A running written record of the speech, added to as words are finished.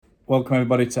welcome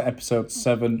everybody to episode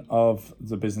 7 of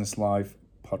the Business Live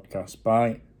podcast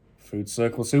by Food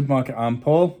Circle Supermarket. I'm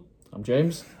Paul. I'm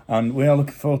James. And we are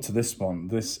looking forward to this one.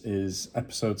 This is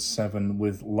episode 7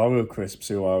 with Loro Crisps,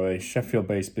 who are a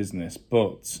Sheffield-based business,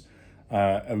 but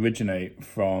originate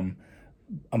from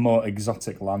a more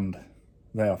exotic land.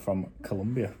 They are from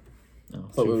Colombia. No,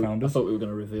 I thought we were going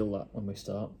to reveal that when we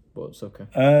start, but it's okay.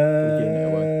 We've given it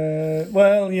away.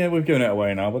 Well, yeah, we've given it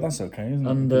away now, but that's okay, isn't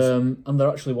it? And they're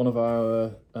actually one of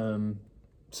our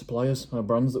suppliers, our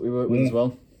brands that we work with as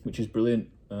well, which is brilliant.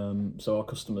 So our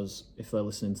customers, if they're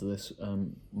listening to this,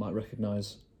 might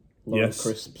recognise Loro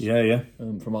Crisps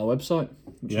from our website,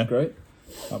 which is great.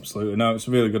 Absolutely. No, it's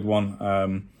a really good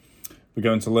one. We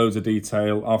go into loads of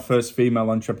detail. Our first female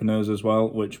entrepreneurs as well,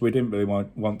 which we didn't really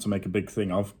want to make a big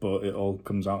thing of, but it all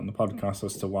comes out in the podcast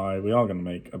as to why we are going to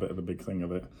make a bit of a big thing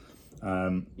of it.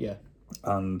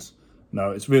 And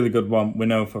no, it's a really good one. We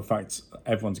know for a fact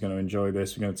everyone's going to enjoy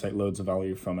this. We're going to take loads of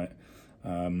value from it.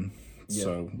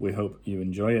 So we hope you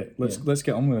enjoy it. Let's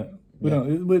get on with it.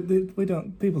 We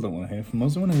don't. People don't want to hear from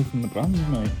us. They want to hear from the brands,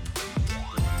 mate.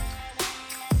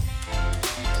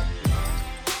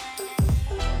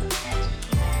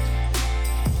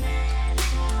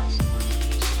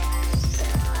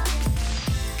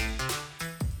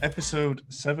 Episode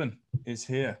 7 is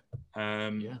here.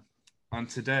 And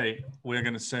today we're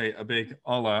going to say a big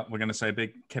hola. We're going to say a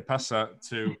big que pasa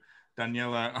to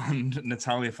Daniela and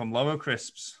Natalia from Loro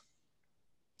Crisps.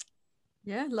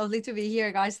 Yeah, lovely to be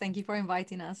here, guys. Thank you for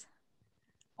inviting us.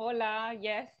 Hola.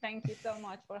 Yes, thank you so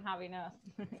much for having us.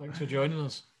 Thanks for joining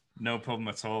us. No problem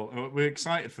at all. We're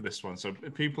excited for this one. So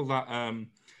people that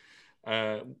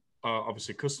are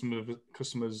obviously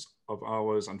customers of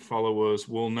ours and followers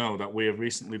will know that we have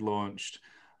recently launched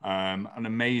an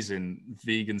amazing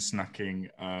vegan snacking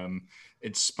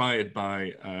inspired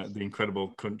by the incredible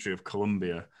country of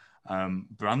Colombia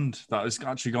brand that has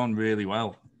actually gone really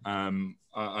well.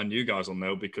 And you guys will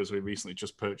know because we recently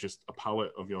just purchased a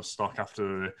pallet of your stock after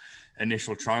the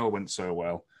initial trial went so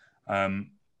well.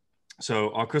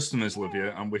 So our customers love you,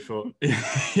 and we thought,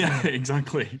 yeah,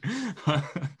 exactly.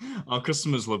 Our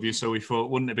customers love you, so we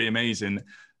thought, wouldn't it be amazing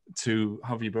to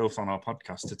have you both on our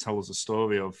podcast to tell us the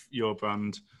story of your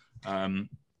brand,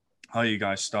 how you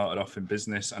guys started off in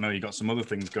business. I know you got some other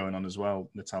things going on as well,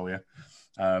 Natalia.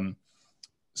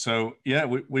 So yeah,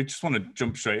 we just want to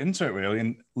jump straight into it really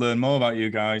and learn more about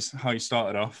you guys, how you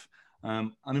started off,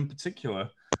 and in particular,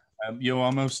 you're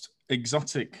our most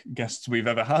exotic guests we've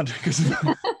ever had because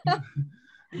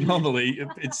normally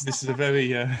this is a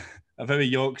very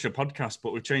Yorkshire podcast,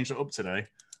 but we've changed it up today,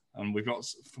 and we've got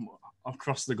from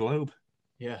across the globe.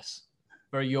 Yes,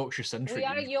 very Yorkshire centric. We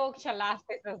are Yorkshire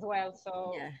lasses as well,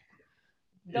 so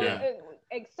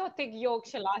exotic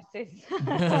Yorkshire lasses.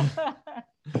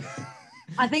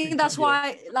 I think that's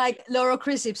why like Loro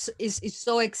Crisps is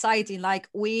so exciting. Like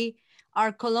we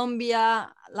are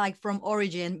Colombia, like from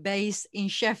origin, based in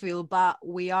Sheffield, but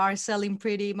we are selling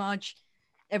pretty much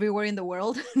everywhere in the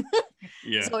world.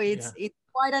 So it's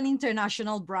quite an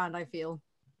international brand, I feel.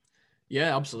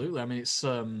 Yeah, absolutely. I mean, it's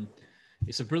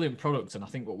a brilliant product, and I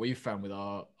think what we've found with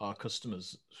our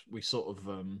customers, we sort of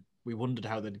we wondered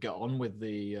how they'd get on with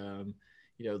the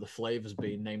the flavors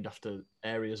being named after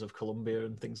areas of Colombia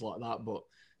and things like that, but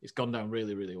it's gone down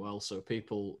really, really well. So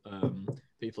people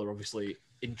are obviously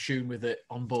in tune with it,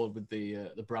 on board with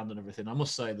the brand and everything. I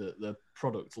must say that the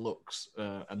product looks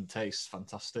and tastes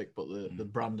fantastic, but the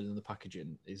branding and the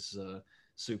packaging is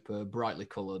super brightly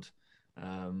coloured,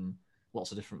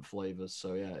 lots of different flavors.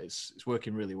 So yeah, it's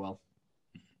working really well.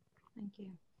 Thank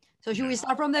you. So should we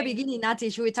start from the beginning,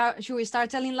 Nati? Should we start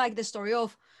telling like the story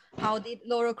of how did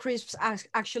Loro Crisps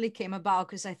actually came about?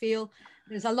 Because I feel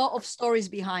there's a lot of stories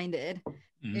behind it.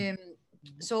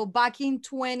 So back in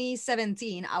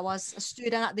 2017, I was a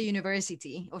student at the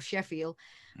University of Sheffield,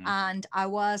 and I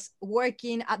was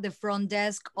working at the front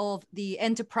desk of the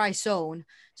enterprise zone.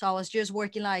 So I was just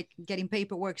working like getting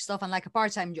paperwork stuff and like a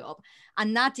part-time job.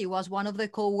 And Nati was one of the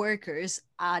co-workers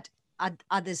at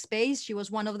the space. She was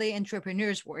one of the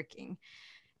entrepreneurs working.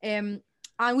 And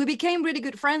we became really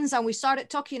good friends, and we started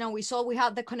talking, and we saw we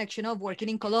had the connection of working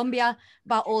in Colombia,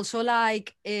 but also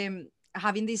like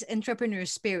having this entrepreneur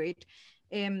spirit.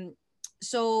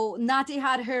 So Nati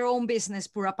had her own business,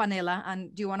 Pura Panela.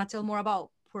 And do you want to tell more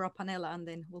about Pura Panela, and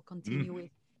then we'll continue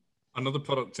with another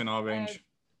product in our range?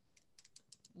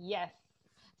 Yes.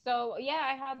 So yeah,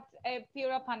 I had a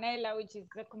Pura Panela, which is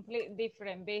a completely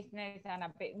different business and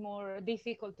a bit more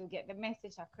difficult to get the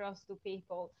message across to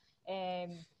people.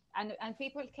 And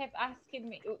people kept asking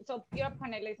me, so Pura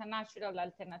Panela is a natural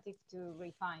alternative to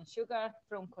refined sugar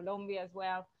from Colombia as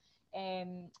well.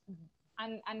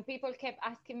 and people kept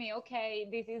asking me, okay,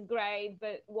 this is great,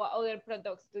 but what other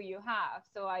products do you have?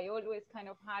 So I always kind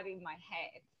of had in my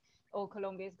head, oh,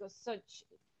 Colombia's got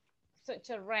such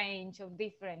a range of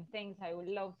different things. I would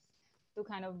love to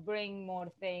kind of bring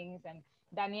more things. And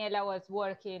Daniela was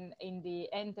working in the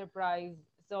enterprise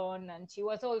zone, and she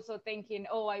was also thinking,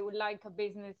 oh, I would like a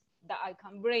business that I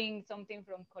can bring something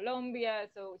from Colombia.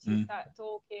 So she started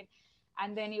talking,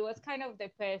 and then it was kind of the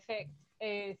perfect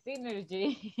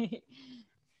synergy.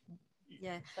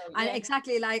 Yeah. So, And yeah.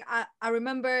 exactly, like I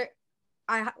remember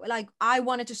I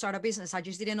wanted to start a business. I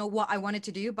just didn't know what I wanted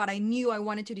to do, but I knew I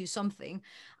wanted to do something.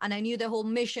 And I knew the whole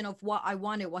mission of what I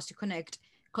wanted was to connect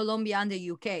Colombia and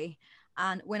the UK.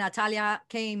 And when Natalia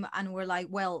came and we're like,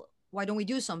 well, why don't we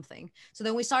do something? So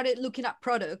then we started looking at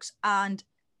products, and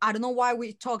I don't know why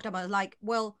we talked about it, like,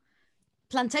 well,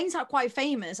 plantains are quite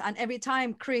famous, and every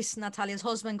time Chris, Natalia's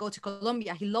husband, go to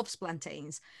Colombia, he loves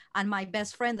plantains. And my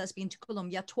best friend has been to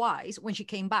Colombia twice. When she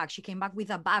came back with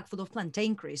a bag full of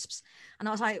plantain crisps, and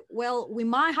I was like, well, we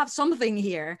might have something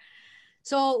here.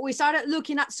 So we started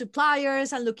looking at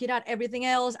suppliers and looking at everything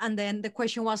else, and then the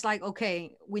question was like,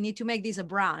 okay, we need to make this a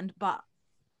brand, but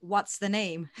what's the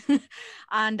name?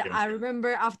 And I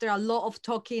remember after a lot of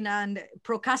talking and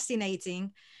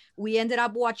procrastinating, we ended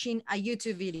up watching a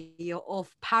YouTube video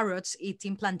of parrots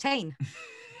eating plantain.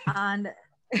 And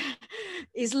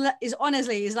it's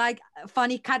honestly, it's like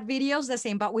funny cat videos, the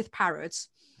same, but with parrots.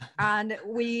 And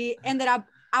we ended up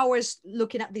hours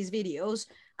looking at these videos.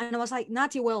 And I was like,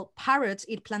 Nati, well, parrots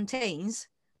eat plantains.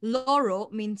 Loro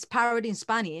means parrot in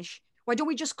Spanish. Why don't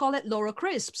we just call it Loro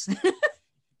Crisps?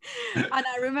 And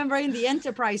I remember in the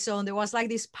enterprise zone, there was like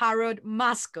this parrot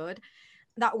mascot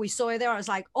that we saw there. I was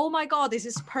like, oh my God, this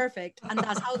is perfect. And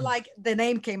that's how like the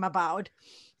name came about.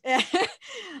 And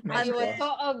it was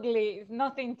so ugly. It's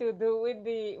nothing to do with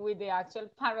the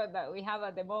actual parrot that we have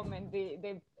at the moment.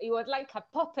 It was like a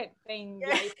puppet thing,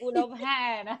 like full of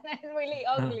hair, and it's really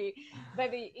ugly. But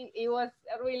it was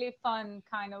a really fun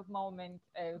kind of moment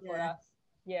for us.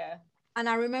 Yeah. And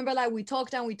I remember like we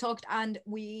talked and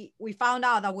we found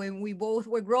out that when we both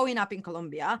were growing up in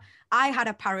Colombia, I had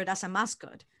a parrot as a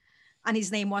mascot, and his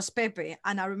name was Pepe.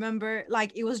 And I remember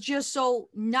like it was just so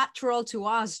natural to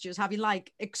us just having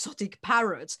like exotic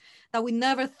parrots that we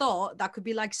never thought that could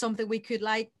be like something we could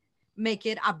like make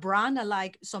it a brand and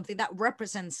like something that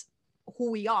represents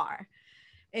who we are.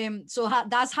 So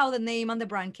that's how the name and the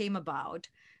brand came about.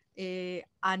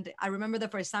 And I remember the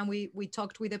first time we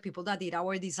talked with the people that did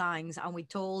our designs, and we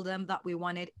told them that we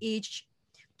wanted each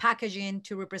packaging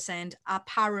to represent a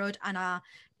parrot and a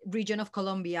region of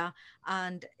Colombia,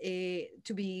 and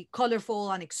to be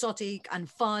colorful and exotic and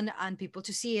fun, and people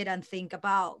to see it and think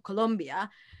about Colombia.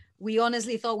 We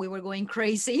honestly thought we were going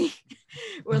crazy.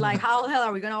 We're like, how the hell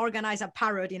are we going to organize a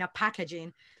parrot in a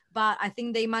packaging? But I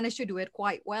think they managed to do it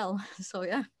quite well. So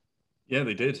yeah. Yeah,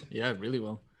 they did. Yeah, really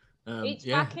well. Each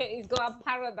packet is got a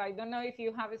parrot. I don't know if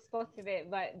you have spotted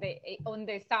it, but on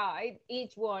the side,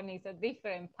 each one is a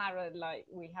different parrot. Like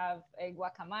we have a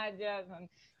guacamayas, and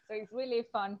so it's really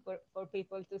fun for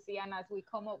people to see. And as we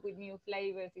come up with new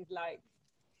flavors, it's like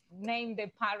name the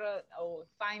parrot or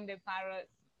find the parrot,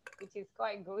 which is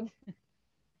quite good.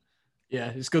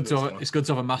 Yeah, it's good to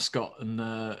have a mascot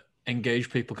and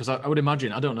engage people, because I would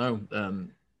imagine, I don't know,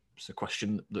 it's a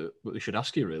question that we should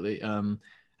ask you really.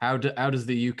 How does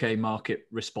the UK market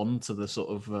respond to the sort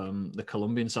of the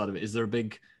Colombian side of it? Is there a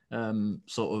big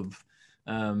sort of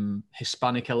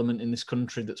Hispanic element in this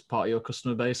country that's part of your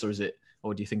customer base,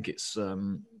 or do you think it's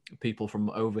people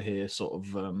from over here sort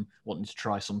of wanting to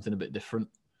try something a bit different?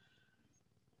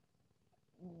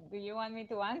 Do you want me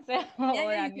to answer? Or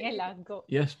Daniela, go?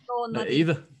 Yes,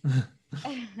 either.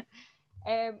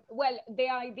 Well, the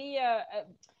idea,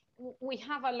 we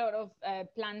have a lot of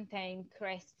plantain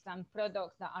crisps and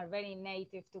products that are very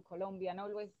native to Colombia, and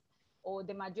always, or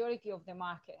the majority of the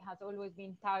market has always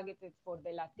been targeted for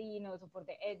the Latinos or for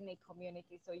the ethnic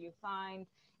community. So you find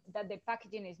that the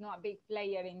packaging is not a big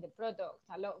player in the products.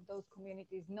 A lot of those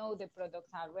communities know the products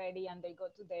already, and they go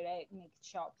to their ethnic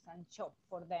shops and shop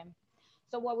for them.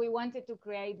 So what we wanted to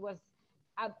create was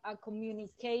a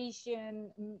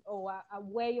communication or a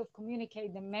way of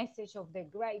communicating the message of the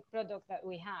great product that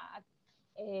we had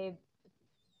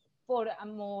for a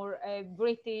more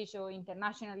British or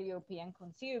international European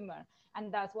consumer.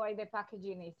 And that's why the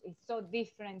packaging is so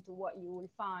different to what you will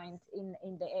find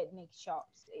in the ethnic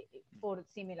shops for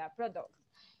similar products.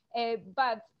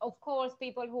 But of course,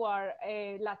 people who are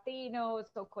Latinos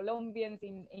or Colombians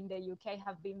in the UK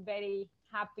have been very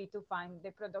happy to find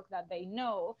the product that they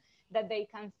know, that they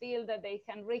can feel, that they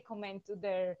can recommend to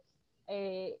their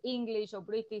English or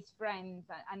British friends,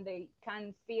 and they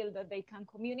can feel that they can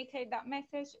communicate that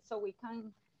message. So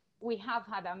we have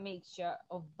had a mixture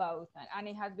of both, and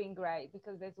it has been great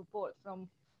because the support from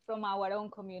our own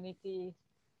community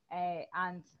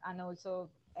and also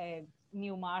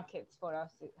new markets for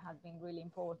us, it has been really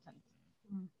important.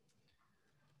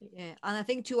 Yeah, and I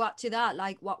think to add to that,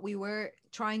 like what we were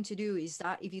trying to do is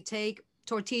that if you take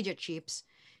tortilla chips,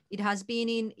 it has been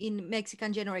in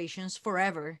Mexican generations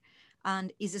forever.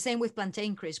 And it's the same with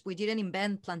plantain crisp. We didn't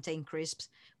invent plantain crisps.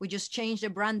 We just changed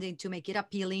the branding to make it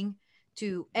appealing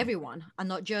to everyone and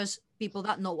not just people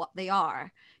that know what they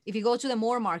are. If you go to the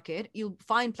Moore market, you'll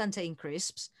find plantain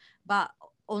crisps, but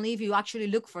only if you actually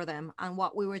look for them. And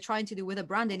what we were trying to do with the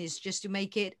branding is just to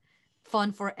make it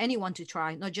fun for anyone to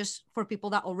try, not just for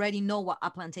people that already know what a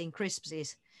plantain crisps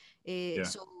is.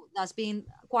 So that's been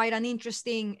quite an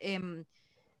interesting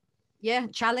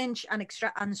challenge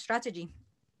and strategy.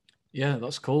 Yeah,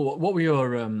 that's cool. What were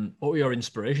your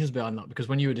inspirations behind that? Because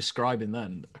when you were describing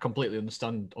then, I completely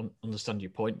understand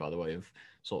your point, by the way, of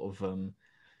sort of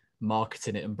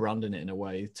marketing it and branding it in a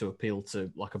way to appeal to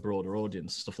like a broader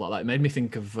audience, stuff like that. It made me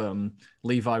think of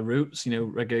Levi Roots,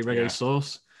 reggae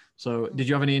sauce. So did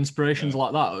you have any inspirations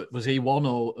like that? Was he one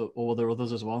or were there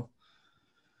others as well?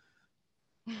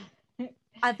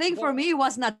 I think for me it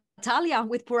was Natalia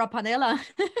with Pura Panela.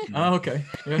 Oh, okay.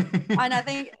 Yeah. And I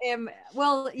think,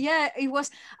 it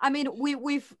was. I mean,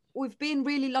 we've been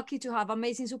really lucky to have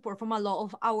amazing support from a lot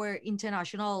of our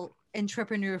international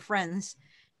entrepreneur friends.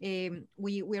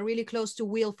 We're really close to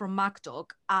Will from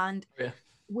MacDog, and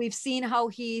we've seen how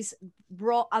he's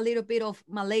brought a little bit of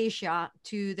Malaysia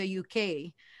to the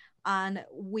UK. And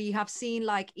we have seen,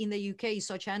 like, in the UK,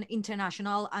 such an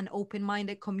international and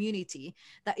open-minded community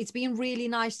that it's been really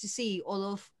nice to see all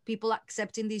of people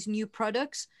accepting these new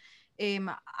products.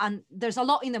 And there's a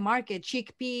lot in the market,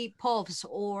 chickpea puffs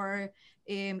or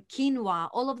quinoa,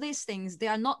 all of these things, they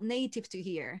are not native to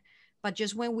here. But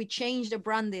just when we changed the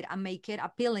branding and make it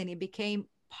appealing, it became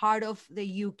part of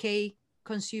the UK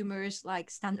consumers' like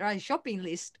standardized shopping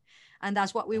list. And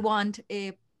that's what we want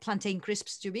plantain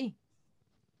crisps to be.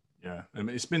 Yeah,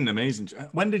 it's been amazing.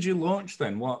 When did you launch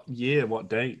then? What year, what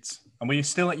date? And were you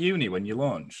still at uni when you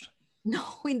launched? No,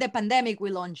 in the pandemic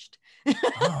we launched.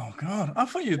 Oh, God. I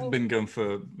thought you'd been going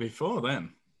for before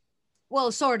then.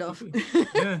 Well, sort of.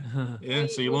 Yeah.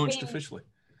 So you launched officially?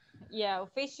 Yeah,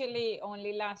 officially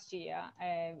only last year.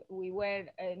 We were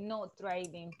not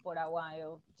trading for a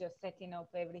while, just setting up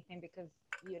everything because,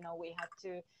 we had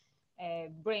to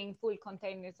bring full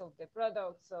containers of the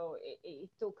product. So it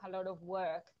took a lot of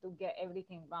work to get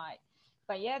everything right.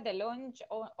 But yeah, the launch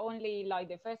only, like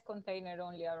the first container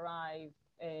only arrived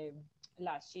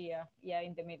last year,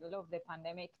 in the middle of the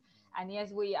pandemic. And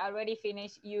yes, we already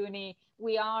finished uni.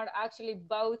 We are actually,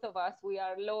 both of us, we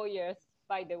are lawyers,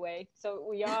 by the way. So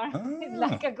we are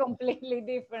like a completely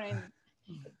different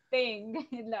thing.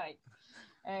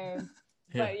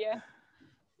 But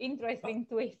interesting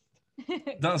twist.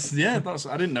 That's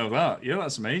I didn't know that. Yeah,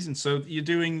 that's amazing. So you're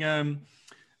doing the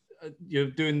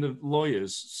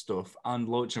lawyers stuff and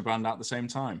launching a brand at the same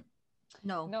time?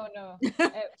 No.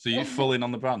 So you're full in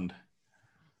on the brand?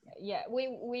 Yeah,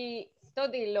 we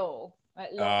study law.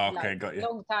 Got you.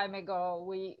 Long time ago.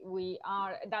 We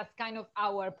are, that's kind of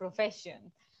our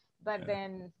profession. But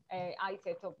then I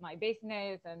set up my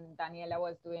business, and Daniela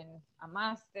was doing a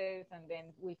master's, and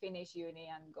then we finished uni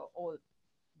and got all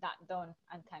that done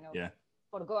and kind of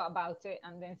forgot about it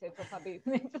and then set up a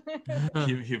business.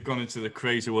 You've gone into the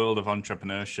crazy world of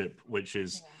entrepreneurship, which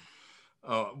is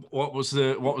what was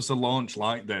the launch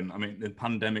like then? I mean, the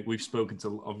pandemic, we speak to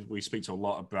a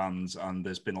lot of brands, and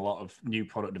there's been a lot of new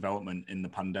product development in the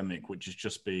pandemic, which has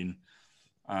just been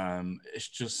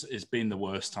it's been the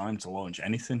worst time to launch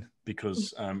anything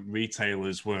because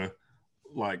retailers were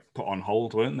like put on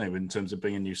hold, weren't they, in terms of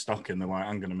bringing new stock in? They're like,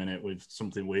 hang on a minute, with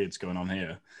something weird's going on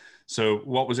here. So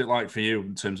what was it like for you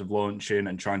in terms of launching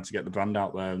and trying to get the brand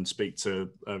out there and speak to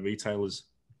retailers?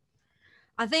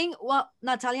 I think what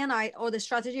Natalia and I, or the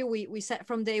strategy we set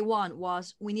from day one,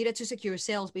 was we needed to secure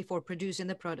sales before producing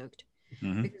the product.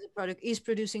 Mm-hmm. Because the product is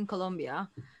produced in Colombia.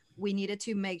 We needed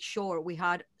to make sure we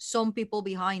had some people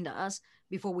behind us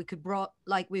before we could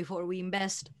before we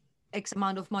invest X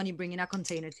amount of money bringing a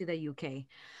container to the UK.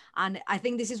 And I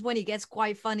think this is when it gets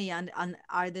quite funny and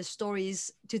are the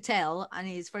stories to tell. And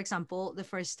it's, for example, the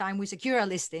first time we secure a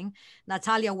listing,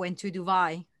 Natalia went to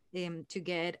Dubai to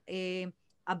get a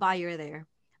buyer there.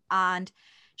 And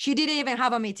she didn't even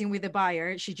have a meeting with the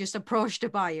buyer. She just approached the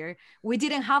buyer. We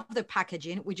didn't have the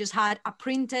packaging. We just had a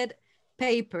printed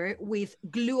paper with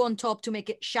glue on top to make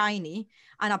it shiny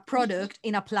and a product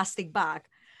in a plastic bag.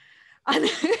 And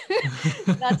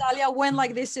Natalia went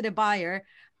like this to the buyer,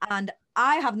 and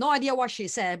I have no idea what she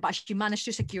said, but she managed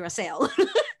to secure a sale.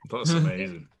 That's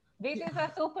amazing. This is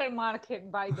a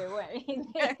supermarket, by the way.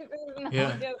 This is not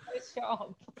just a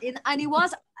shop. And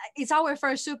it's our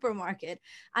first supermarket.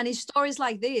 And it's stories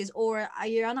like this. Or a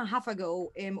year and a half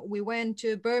ago, we went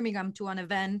to Birmingham to an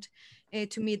event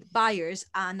to meet buyers,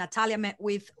 and Natalia met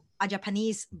with a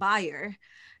Japanese buyer.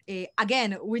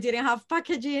 Again, we didn't have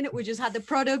packaging. We just had the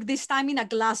product, this time in a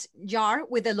glass jar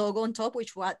with the logo on top,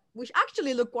 which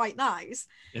actually looked quite nice.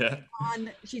 Yeah.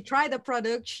 And she tried the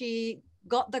product. She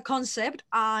got the concept,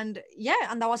 and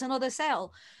that was another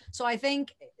sale. So I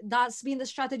think that's been the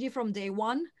strategy from day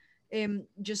one,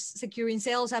 just securing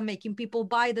sales and making people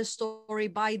buy the story,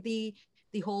 buy the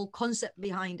whole concept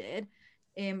behind it.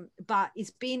 But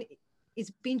it's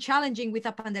been challenging with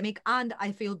a pandemic, and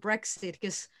I feel Brexit,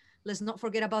 because let's not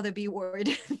forget about the B word.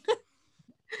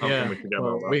 Yeah,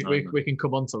 we can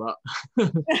come on to that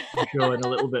I'm sure in a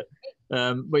little bit.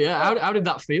 But yeah, how did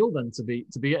that feel then to be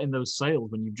getting those sales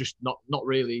when you've just not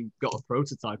really got a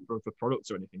prototype of a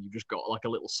product or anything? You've just got like a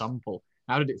little sample.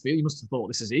 How did it feel? You must have thought,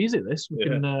 this is easy. We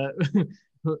can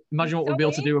imagine what we'll be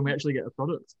able to do when we actually get a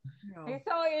product. No. It's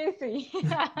so easy.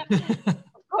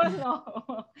 Of course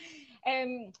not.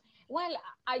 Well,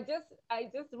 I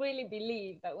just really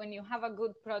believe that when you have a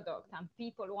good product and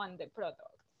people want the product,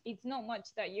 it's not much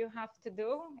that you have to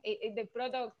do. The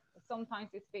product sometimes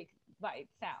speaks by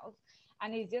itself,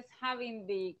 and it's just having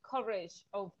the courage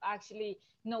of actually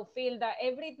feel that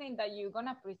everything that you're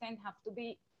gonna present have to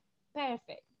be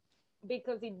perfect,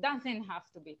 because it doesn't have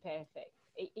to be perfect.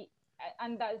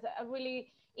 And that's a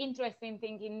really interesting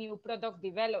thing in new product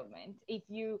development. If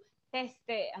you test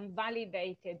it and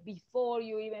validate it before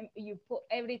you put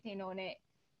everything on it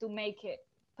to make it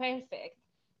perfect,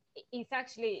 it's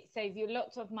actually save you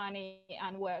lots of money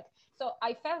and work. So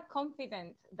I felt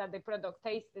confident that the product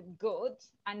tasted good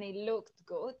and it looked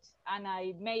good, and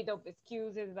I made up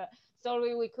excuses that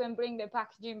sorry we couldn't bring the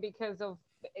packaging because of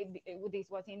this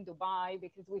was in Dubai,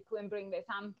 because we couldn't bring the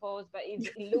samples, but it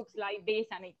looks like this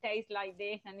and it tastes like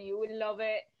this and you will love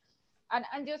it.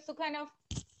 And just to kind of,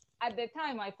 at the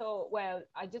time I thought, well,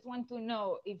 I just want to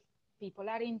know if people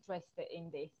are interested in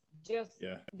this just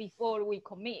before we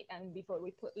commit and before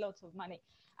we put lots of money.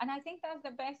 And I think that's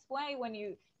the best way when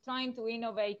you're trying to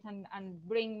innovate and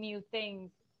bring new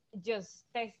things. Just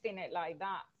testing it like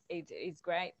that, it's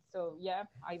great. So yeah,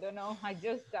 I don't know, I'm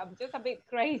just a bit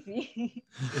crazy.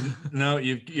 No,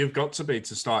 you've got to be,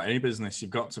 to start any business,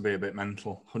 you've got to be a bit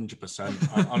mental.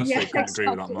 100%. I honestly couldn't agree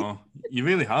with that more. You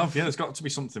really have. Yeah, there's got to be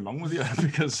something wrong with you,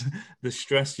 because the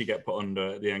stress you get put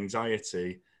under, the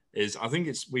anxiety is, I think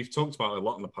we've talked about it a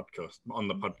lot on the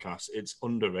podcast. It's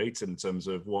underrated in terms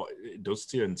of what it does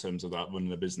to you in terms of that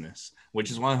running a business,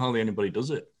 which is why hardly anybody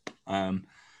does it.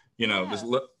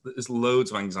 There's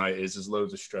loads of anxieties, there's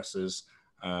loads of stresses.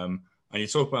 And you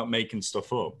talk about making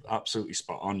stuff up, absolutely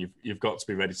spot on. You've got to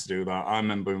be ready to do that. I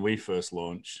remember when we first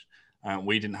launched,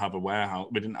 we didn't have a warehouse,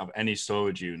 we didn't have any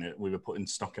storage unit. We were putting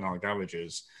stock in our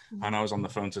garages, and I was on the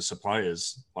phone to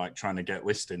suppliers, like trying to get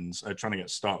listings, trying to get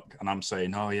stock. And I'm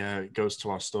saying, oh yeah, it goes to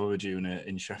our storage unit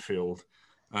in Sheffield.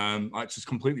 I just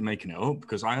completely making it up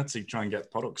because I had to try and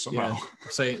get products somehow.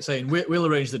 Yeah. Saying we'll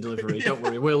arrange the delivery. Don't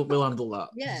worry, we'll handle that.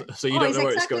 Yeah. So you don't know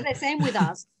where it's going. It's exactly the same with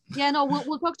us. Yeah, no,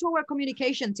 we'll talk to our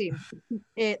communication team.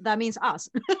 That means us.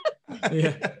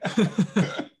 Yeah.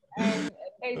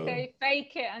 They say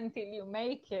fake it until you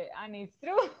make it, and it's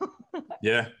true.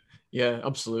 Yeah,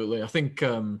 absolutely. I think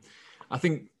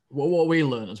what we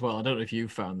learned as well, I don't know if you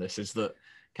found this, is that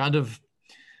kind of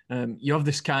you have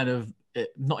this kind of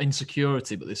not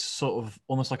insecurity, but this sort of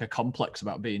almost like a complex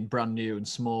about being brand new and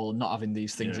small and not having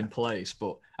these things in place.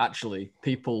 But actually,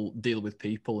 people deal with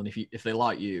people, and if they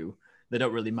like you, they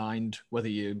don't really mind whether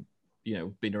you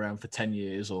been around for 10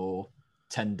 years or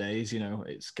 10 days.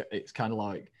 It's kind of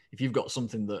like, if you've got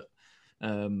something that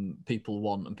people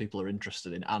want and people are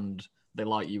interested in, and they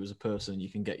like you as a person, you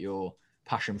can get your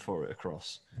passion for it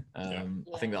across. I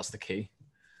think that's the key.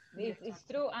 It's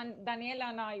true. And Daniela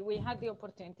and I, we had the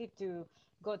opportunity to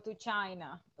go to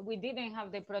China. We didn't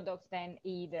have the products then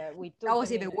either. That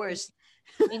was even worse.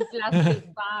 In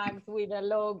plastic bags with a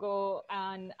logo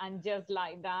and just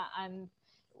like that. And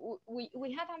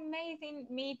we had amazing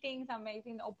meetings,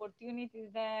 amazing opportunities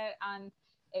there. And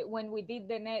when we did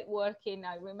the networking,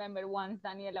 I remember once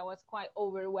Daniela was quite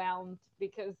overwhelmed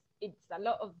because it's a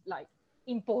lot of like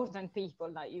important people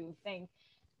that you think.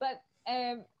 But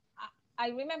I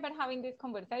remember having this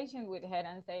conversation with her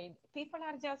and saying, people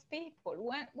are just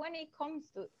people. When it comes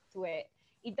to it,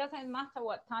 it doesn't matter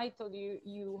what title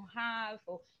you have,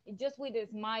 or just with a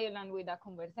smile and with a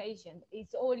conversation,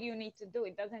 it's all you need to do.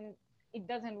 It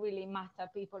doesn't really matter.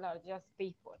 People are just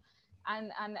people.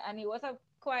 And it was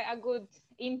quite a good,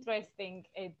 interesting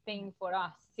thing for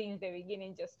us since the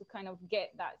beginning, just to kind of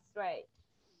get that straight.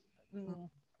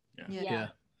 Yeah.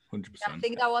 100%. I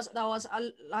think that was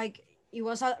it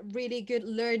was a really good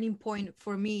learning point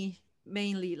for me,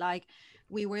 mainly. Like,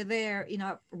 we were there in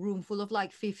a room full of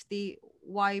like 50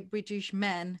 white British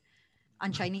men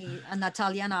and Chinese, and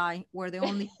Natalia and I were the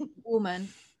only woman.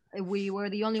 We were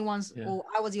the only ones, or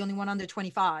I was the only one under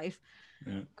 25.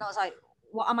 Yeah. And I was like,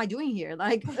 what am I doing here?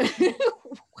 Like,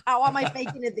 how am I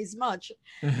faking it this much?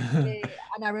 And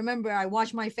I remember I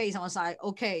watched my face and I was like,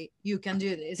 okay, you can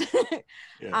do this.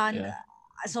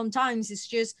 Sometimes it's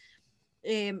just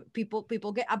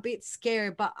people get a bit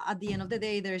scared, but at the end of the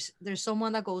day, there's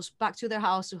someone that goes back to their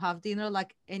house to have dinner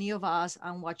like any of us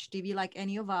and watch TV like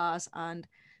any of us, and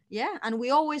and we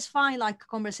always find like a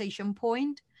conversation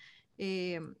point.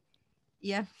 There's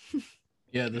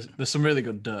some really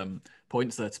good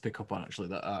points there to pick up on, actually,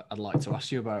 that I'd like to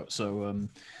ask you about. So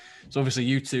obviously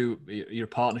you two, you're a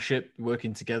partnership,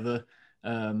 working together.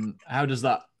 How does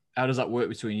that work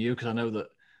between you? Because I know that,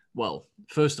 well,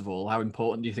 first of all, how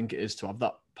important do you think it is to have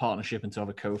that partnership and to have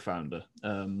a co-founder?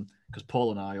 Because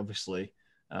Paul and I, obviously,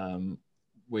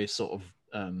 we're sort of,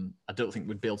 I don't think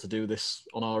we'd be able to do this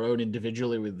on our own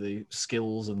individually with the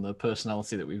skills and the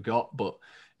personality that we've got, but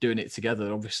doing it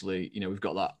together, obviously, we've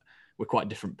got that. We're quite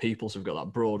different people, so we've got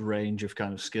that broad range of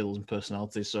kind of skills and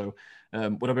personalities. So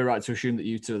would I be right to assume that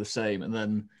you two are the same? And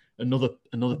then another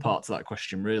part to that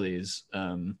question really is,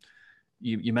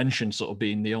 you mentioned sort of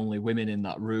being the only women in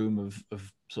that room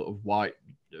of sort of white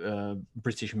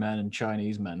British men and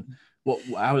Chinese men.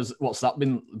 What's that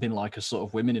been like as sort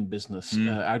of women in business?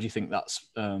 How do you think that's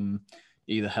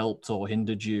either helped or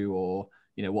hindered you, or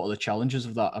what are the challenges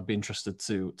of that? I'd be interested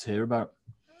to hear about.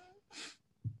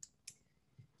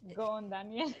 Go on,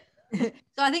 Daniel. So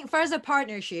I think first, a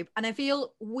partnership, and I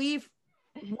feel we've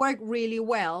worked really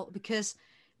well because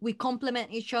we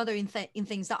complement each other in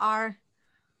things that are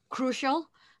crucial.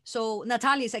 So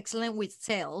Natalia is excellent with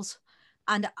sales,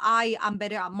 and I am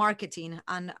better at marketing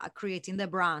and at creating the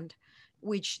brand,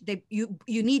 which you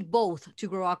need both to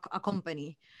grow a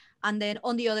company. And then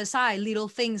on the other side, little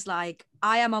things like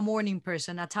I am a morning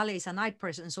person, Natalia is a night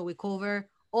person, so we cover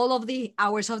all of the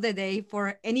hours of the day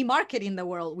for any market in the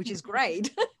world, which is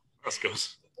great. That's good.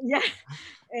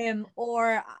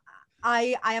 Or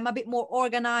I am a bit more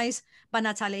organized, but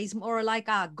Natalia is more like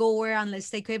a goer and let's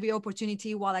take every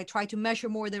opportunity, while I try to measure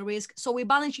more the risk. So we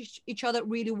balance each other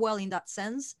really well in that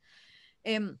sense.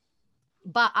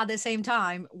 But at the same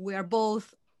time, we are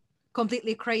both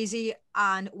completely crazy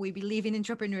and we believe in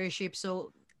entrepreneurship.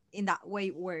 So in that way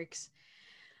it works.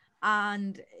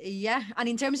 And and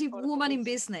in terms of women in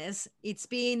business, it's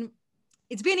been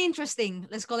interesting,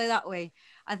 let's call it that way.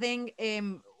 I think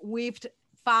we've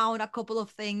found a couple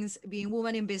of things being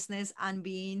women in business and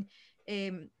being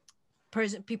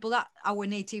people that our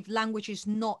native language is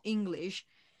not English.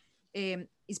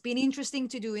 It's been interesting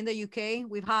to do in the UK.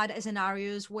 We've had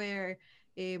scenarios where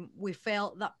we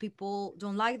felt that people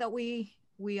don't like that we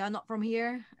are not from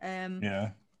here.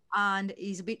 And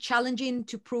it's a bit challenging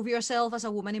to prove yourself as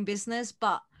a woman in business,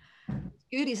 but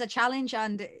good, it's a challenge.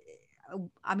 And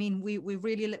I mean, we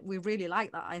really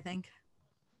like that, I think.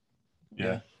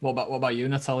 Yeah. What about you,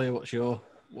 Natalia? What's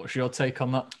your take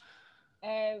on that?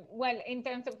 Well, in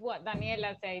terms of what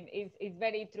Daniela said, is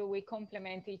very true. We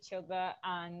complement each other,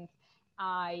 and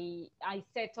I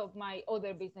set up my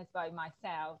other business by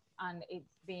myself, and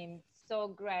it's been so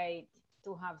great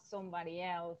to have somebody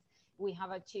else. We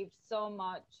have achieved so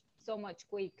much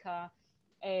quicker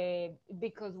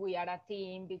because we are a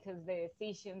team, because the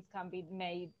decisions can be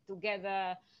made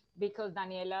together, because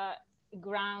Daniela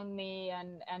ground me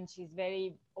and she's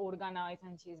very organized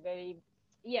and she's very,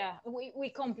 we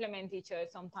complement each other.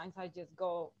 Sometimes I just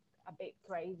go a bit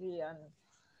crazy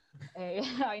and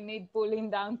I need pulling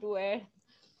down to earth.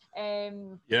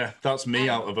 That's me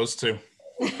out of us two.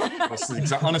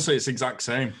 That's honestly, it's the exact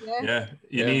same.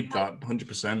 You need that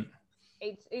 100%.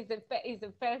 It's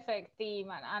a perfect team,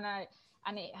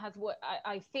 and it has what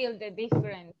I feel the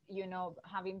difference,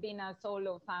 having been a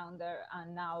solo founder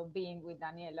and now being with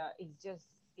Daniela, it's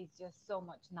just so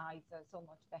much nicer, so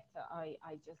much better.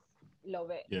 I just love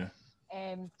it.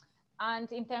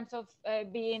 And in terms of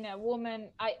being a woman,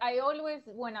 I always,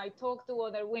 when I talk to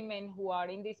other women who are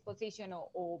in this position,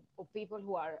 or people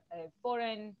who are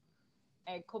foreign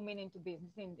coming into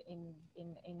business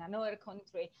in another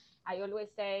country, I always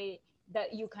say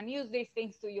that you can use these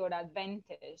things to your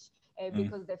advantage,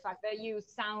 because the fact that you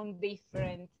sound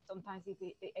different, sometimes if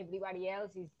everybody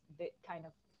else is the kind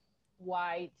of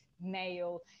white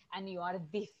male and you are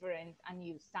different and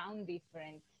you sound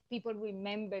different, people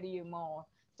remember you more.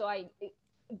 So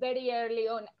very early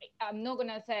on, I'm not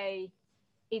gonna say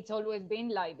it's always been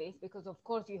like this, because of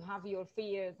course you have your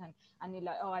fears and you're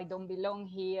like, oh, I don't belong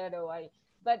here,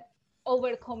 but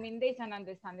overcoming this and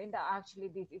understanding that actually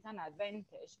this is an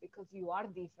advantage, because you are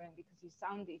different, because you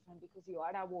sound different, because you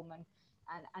are a woman,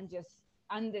 and just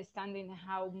understanding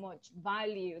how much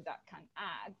value that can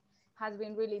add has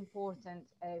been really important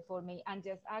for me. And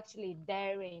just actually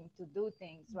daring to do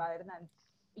things rather than,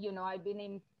 you know, I've been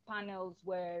in panels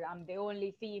where I'm the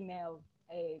only female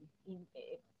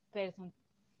person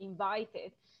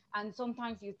invited, and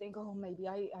sometimes you think, oh, maybe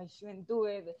I shouldn't do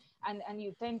it, and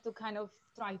you tend to kind of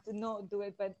try to not do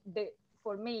it. But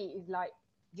for me, it's like,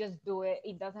 just do it.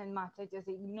 It doesn't matter. Just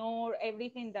ignore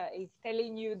everything that is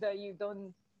telling you that you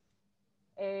don't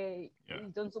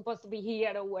supposed to be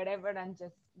here or whatever, and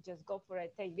just go for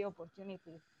it. Take the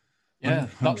opportunity. Yeah,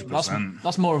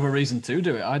 that's more of a reason to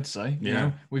do it, I'd say. You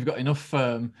know, we've got enough,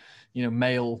 you know,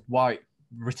 male, white,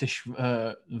 British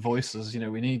voices. You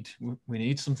know, we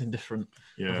need something different.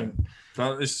 Yeah,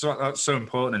 that's so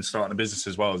important in starting a business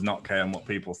as well, is not caring what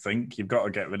people think. You've got to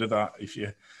get rid of that. If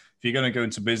you're going to go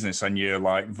into business and you're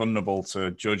like vulnerable to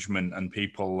judgment and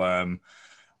people,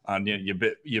 and you're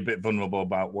a bit vulnerable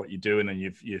about what you're doing, and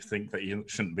you think that you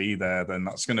shouldn't be there, then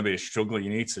that's going to be a struggle. You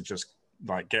need to just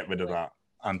like get rid of that.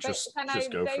 And just go for it.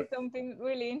 Can I say something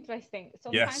really interesting?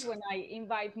 Sometimes when I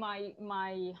invite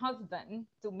my husband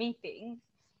to meetings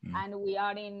and we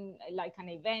are in like an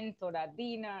event or a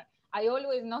dinner, I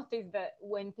always notice that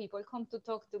when people come to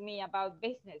talk to me about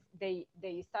business, they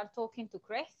start talking to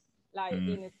Chris, like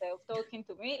instead of talking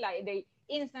to me, like they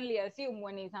instantly assume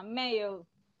when it's a male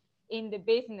in the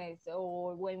business,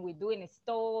 or when we're doing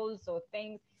stalls or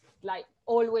things, like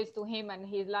always to him, and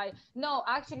he's like, no,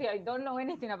 actually I don't know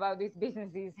anything about this business,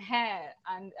 is her,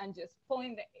 and just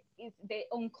point it's the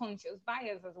unconscious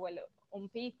bias as well on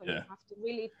people. You have to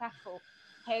really tackle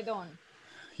head on.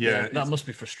 That must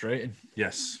be frustrating.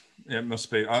 Yes, it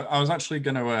must be. I was actually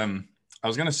gonna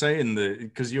say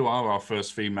because you are our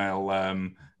first female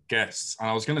guest, and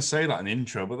I was gonna say that in the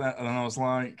intro, but then I was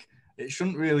like, it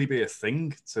shouldn't really be a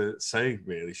thing to say,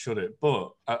 really, should it?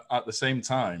 But at the same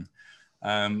time,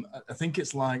 I think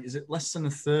it's like, is it less than a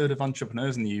third of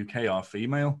entrepreneurs in the UK are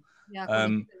female? Yeah,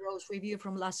 according to the Rose review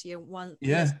from last year, one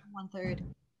third.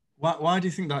 Why do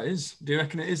you think that is? Do you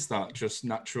reckon it is that just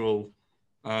natural,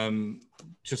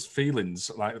 just feelings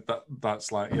like that?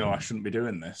 That's like, you know, I shouldn't be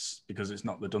doing this because it's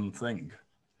not the done thing.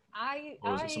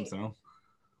 Or is it something else?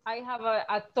 I have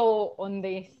a thought on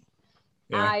this.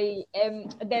 Yeah.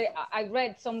 I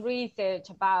read some research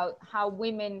about how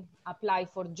women apply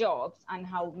for jobs and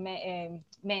how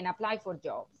men apply for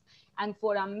jobs. And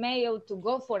for a male to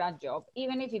go for a job,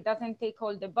 even if he doesn't take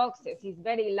all the boxes, he's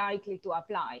very likely to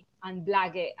apply and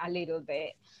blag it a little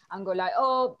bit and go like,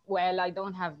 oh, well, I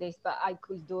don't have this, but I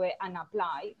could do it, and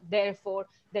apply. Therefore,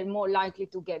 they're more likely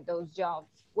to get those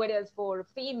jobs. Whereas for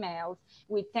females,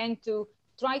 we tend to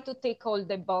try to tick all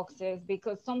the boxes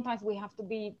because sometimes we have to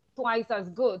be twice as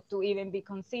good to even be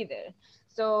considered.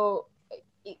 So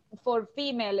for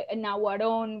female, in our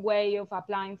own way of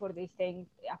applying for these things,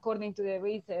 according to the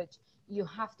research, you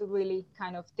have to really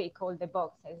kind of tick all the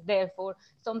boxes. Therefore,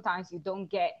 sometimes you don't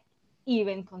get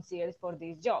even considered for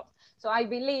these jobs. So I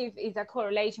believe it's a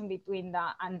correlation between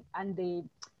that and the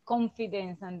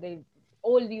confidence and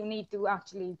all you need to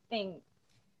actually think,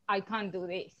 I can't do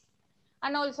this.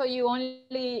 And also you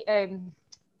only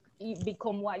you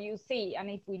become what you see. And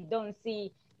if we don't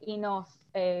see enough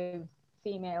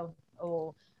female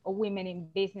or women in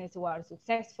business who are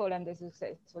successful and the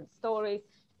successful stories,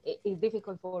 it's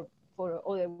difficult for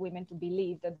other women to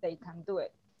believe that they can do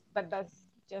it. But that's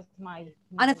just my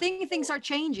and I think things are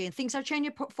changing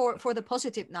for the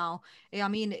positive now. I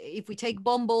mean, if we take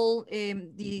Bumble,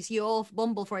 the CEO of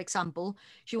Bumble, for example,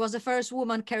 she was the first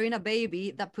woman carrying a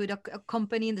baby that put a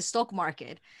company in the stock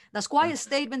market. That's quite a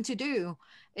statement to do.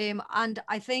 And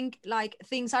I think like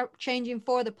things are changing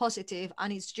for the positive,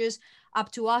 and it's just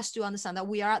up to us to understand that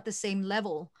we are at the same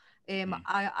level.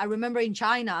 I remember in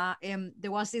China,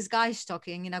 there was this guy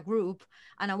talking in a group,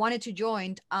 and I wanted to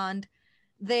join, and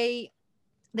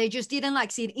they just didn't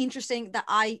like see it interesting that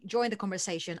I joined the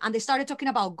conversation, and they started talking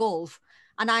about golf,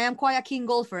 and I am quite a keen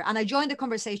golfer, and I joined the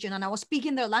conversation and I was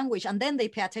speaking their language, and then they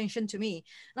pay attention to me,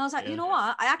 and I was like, you know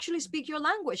what, I actually speak your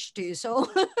language too.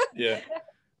 So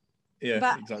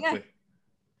exactly.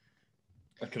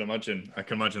 I can imagine.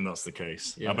 That's the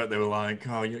case. Yeah. I bet they were like,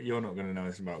 "Oh, you're not going to know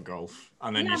anything about golf,"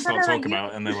 and then Yeah, you but start talking you-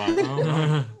 about it, and they're like, "Oh,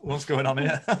 right, what's going on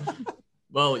here?"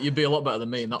 Well, you'd be a lot better than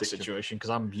me in that Ridiculous. situation because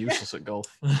I'm useless at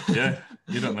golf. Yeah,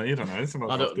 you don't know anything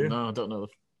about I golf, do you? don't know. I don't know.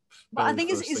 But I very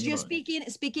think it's, first it's thing just about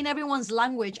it. speaking everyone's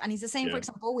language, and it's the same, for Yeah.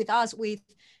 example, with us with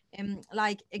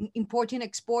like importing,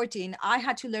 exporting. I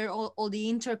had to learn all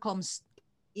the intercoms,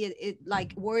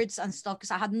 like words and stuff,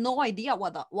 because I had no idea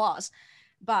what that was.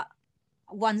 But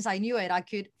once I knew it, I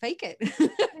could fake it.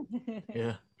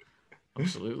 Yeah,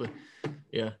 absolutely.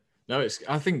 Yeah. No, it's.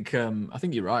 I think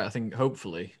you're right. I think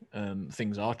hopefully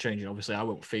things are changing. Obviously, I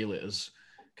won't feel it as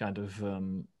kind of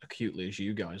acutely as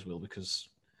you guys will because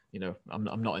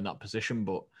I'm not in that position.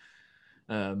 But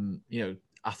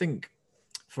I think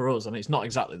for us, I mean, it's not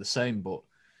exactly the same, but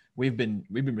we've been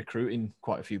recruiting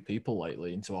quite a few people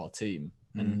lately into our team,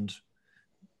 and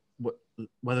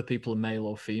whether people are male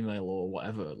or female or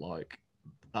whatever, like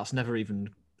that's never even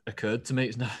occurred to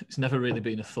me. It's never really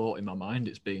been a thought in my mind.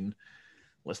 It's been,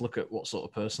 let's look at what sort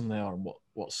of person they are and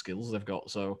what skills they've got.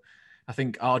 So I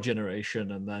think our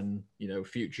generation and then,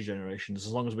 future generations,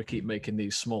 as long as we keep making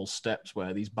these small steps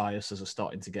where these biases are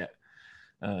starting to get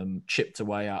chipped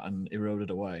away at and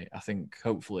eroded away, I think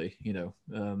hopefully,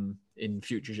 in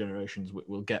future generations,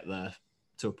 we'll get there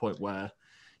to a point where,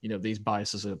 these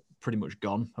biases are pretty much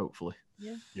gone, hopefully.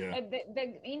 Yeah.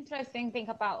 The interesting thing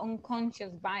about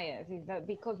unconscious bias is that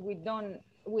because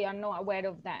we are not aware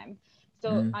of them.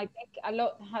 So I think a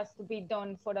lot has to be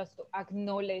done for us to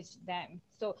acknowledge them.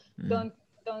 So don't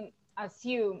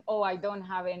assume, oh, I don't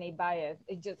have any bias.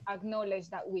 It just acknowledge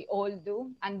that we all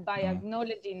do. And by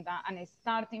acknowledging that and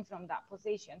starting from that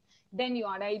position, then you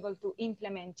are able to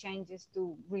implement changes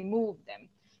to remove them.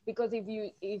 Because if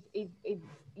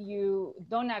you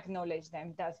don't acknowledge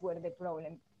them, that's where the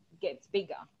problem gets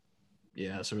bigger.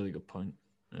 Yeah, that's a really good point.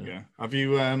 Yeah. Have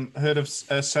you heard of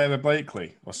Sarah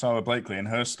Blakely and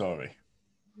her story?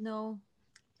 No.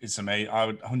 It's amazing. I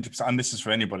would 100%, and this is for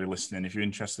anybody listening. If you're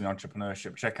interested in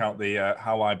entrepreneurship, check out the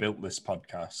How I Built This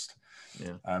podcast.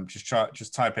 Yeah.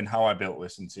 Just type in How I Built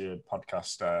This into your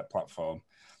podcast platform,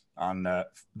 and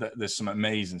there's some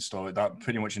amazing story that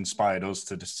pretty much inspired us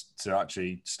to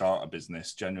actually start a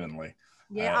business genuinely.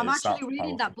 Yeah, I'm It's actually that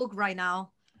reading that book right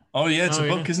now. Oh yeah, it's a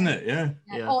book, yeah. isn't it? Yeah.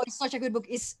 Yeah. Oh, it's such a good book.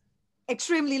 It's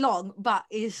extremely long, but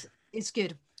it's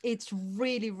good. It's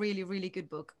really, really, really good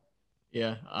book.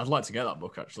 Yeah, I'd like to get that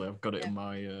book. Actually, I've got it in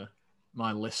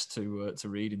my list to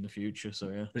read in the future. So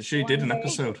yeah. But she did an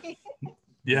episode.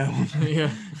 Yeah, Yeah.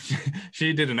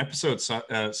 She did an episode.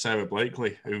 Sarah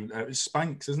Blakely, who is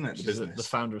Spanx, isn't it? The She's business, the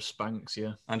founder of Spanx.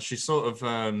 Yeah. and she's sort of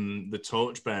the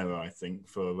torchbearer, I think,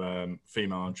 for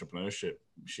female entrepreneurship.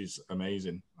 She's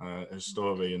amazing. Her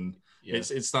story, and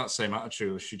it's that same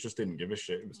attitude. She just didn't give a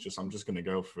shit. It was just, I'm just going to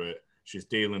go for it. She's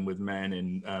dealing with men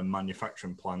in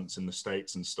manufacturing plants in the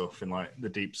States and stuff in like the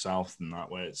deep South and that,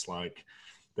 where it's like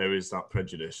there is that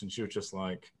prejudice, and she was just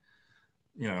like,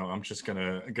 I'm just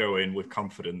gonna go in with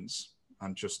confidence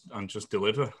and just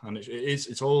deliver. And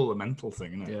it's all a mental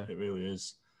thing, isn't it? Yeah. It really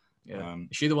is. Yeah.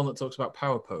 Is she the one that talks about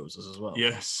power poses as well?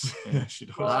 Yes, Yeah. she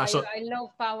does. Oh, I love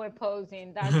power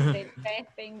posing. That's the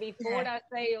best thing. Before a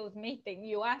sales meeting,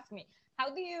 you ask me,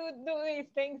 how do you do these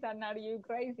things? And are you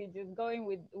crazy just going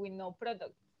with no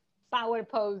product? Power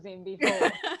posing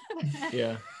before.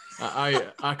 Yeah.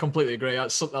 I completely agree.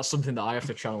 That's something that I have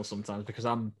to channel sometimes because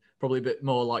I'm probably a bit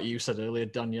more like you said earlier,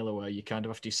 Daniela, where you kind of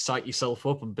have to psych yourself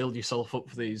up and build yourself up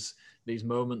for these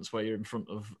moments where you're in front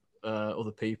of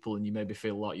other people and you maybe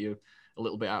feel like you're a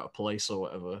little bit out of place or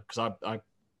whatever. Because I had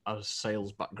a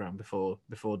sales background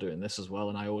before doing this as well,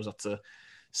 and I always have to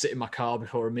sit in my car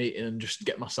before a meeting and just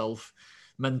get myself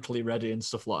mentally ready and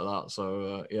stuff like that.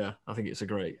 So yeah, I think it's a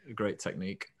great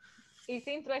technique. It's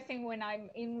interesting when I'm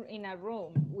in a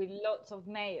room with lots of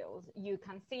males, you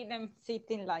can see them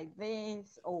sitting like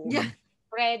this or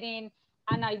spreading,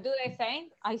 and I do the same.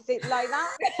 I sit like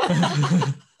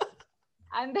that.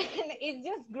 And then it's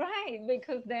just great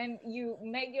because then you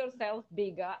make yourself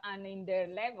bigger and in their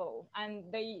level, and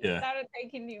they start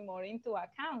taking you more into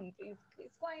account.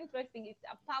 It's quite interesting. It's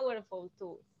a powerful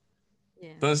tool.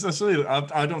 Yeah. That's really.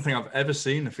 I don't think I've ever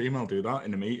seen a female do that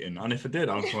in a meeting, and if I did,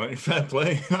 I was like, fair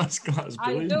play. That's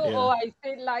brilliant. I do, or I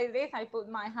sit like this. I put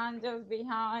my hand just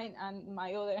behind and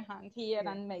my other hand here,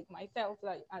 and make myself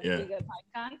like as big as I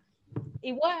can.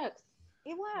 It works.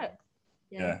 It works.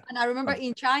 Yeah. And I remember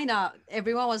in China,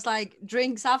 everyone was like,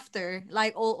 drinks after,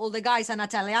 like all the guys and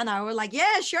Italiana were like,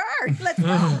 yeah, sure, let's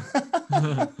go.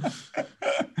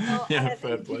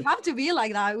 Fair play. You have to be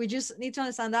like that. We just need to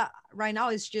understand that right now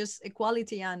it's just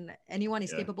equality and anyone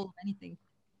is capable of anything.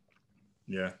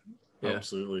 Yeah,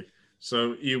 absolutely.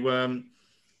 So you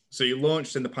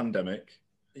launched in the pandemic.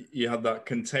 You had that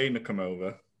container come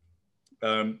over.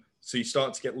 So you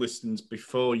start to get listings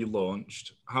before you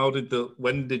launched.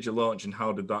 When did you launch, and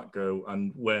how did that go?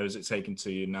 And where is it taken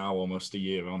to you now, almost a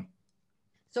year on?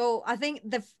 So I think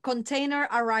the container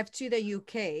arrived to the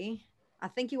UK. I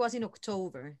think it was in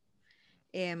October.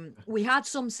 We had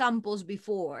some samples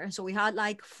before. So we had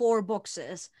like 4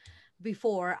 boxes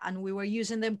before, and we were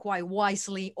using them quite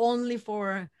wisely only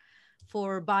for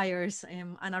buyers.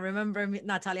 And I remember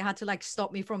Natalia had to like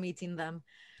stop me from eating them.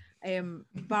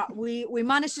 But we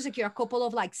managed to secure a couple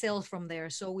of like sales from there.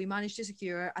 So we managed to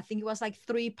secure, I think it was like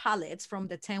 3 pallets from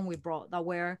the 10 we brought that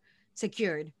were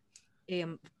secured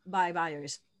by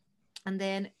buyers. And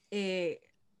then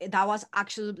that was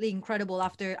absolutely incredible.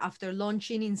 After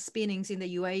launching in Spinnings in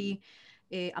the UAE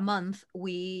a month,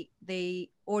 they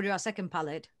ordered a second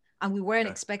pallet, and we weren't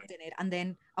expecting it. And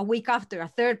then a week after,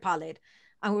 a 3rd pallet,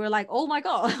 and we were like, oh my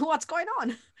God, what's going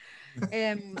on?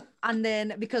 And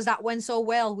then because that went so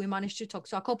well, we managed to talk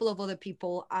to a couple of other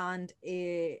people, and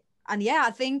yeah,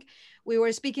 I think we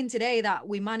were speaking today that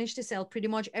we managed to sell pretty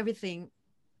much everything,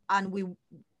 and we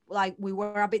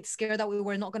were a bit scared that we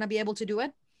were not going to be able to do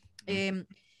it,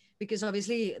 because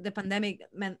obviously the pandemic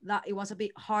meant that it was a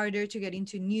bit harder to get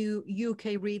into new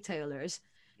UK retailers.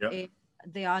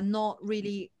 They are not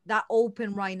really that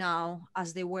open right now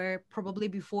as they were probably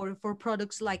before for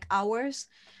products like ours.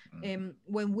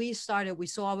 When we started, we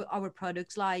saw our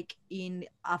products like in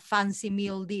a fancy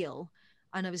meal deal,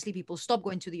 and obviously people stopped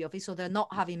going to the office, so they're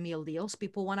not having meal deals.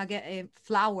 People want to get a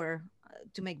flour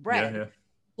to make bread.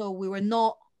 So we were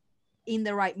not in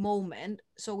the right moment,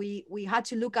 so we had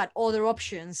to look at other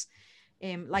options,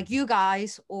 like you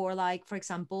guys, or like, for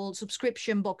example,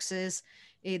 subscription boxes.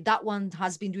 That one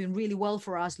has been doing really well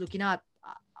for us, looking at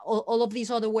all of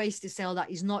these other ways to sell that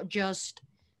is not just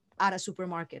at a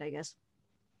supermarket, I guess.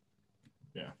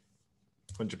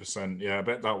 100%. Yeah, I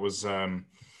bet that was and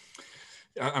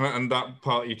that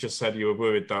part you just said, you were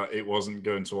worried that it wasn't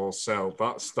going to all sell.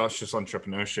 That's just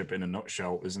entrepreneurship in a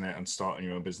nutshell, isn't it? And starting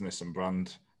your own business and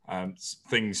brand.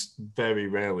 Things very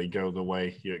rarely go the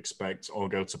way you expect or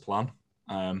go to plan.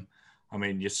 I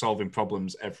mean, you're solving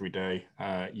problems every day.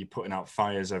 You're putting out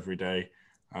fires every day.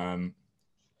 And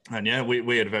yeah,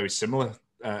 we had a very similar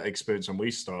experience when we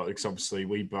started, because obviously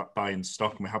we buy in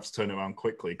stock and we have to turn it around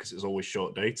quickly because it's always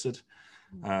short dated.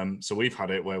 So we've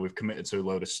had it where we've committed to a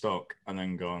load of stock and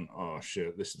then gone, oh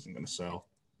shit, this isn't going to sell.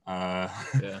 That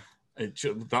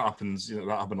happens. That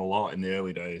happened a lot in the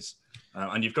early days.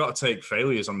 And you've got to take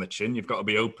failures on the chin. You've got to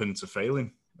be open to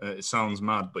failing. It sounds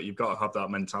mad, but you've got to have that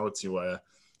mentality where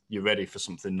you're ready for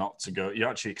something not to go. You're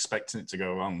actually expecting it to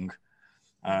go wrong,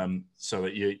 so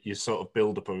that you sort of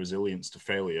build up a resilience to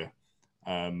failure,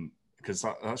 because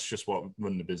that's just what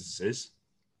running a business is.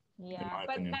 Yeah,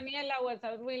 but Daniela was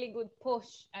a really good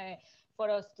push for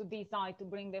us to decide to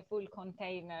bring the full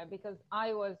container, because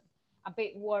I was a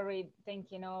bit worried,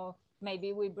 thinking, oh,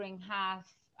 maybe we bring half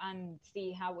and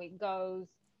see how it goes.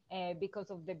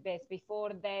 Because of the best before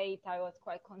date, I was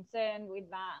quite concerned with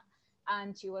that.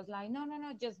 And she was like, no,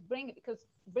 just bring it, because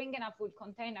bringing a full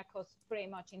container costs pretty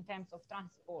much in terms of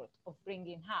transport of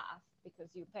bringing half, because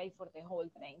you pay for the whole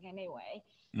thing anyway.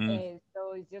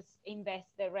 So just invest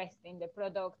the rest in the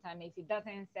product. And if it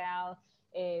doesn't sell,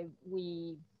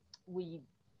 we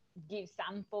give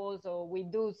samples or we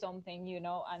do something,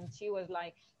 And she was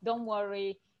like, don't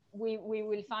worry, we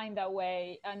will find a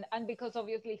way. And because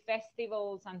obviously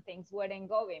festivals and things weren't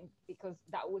going, because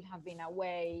that would have been a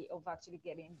way of actually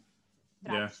getting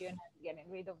traction and getting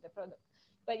rid of the product.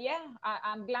 But yeah,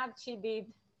 I'm glad she did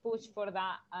push for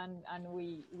that, and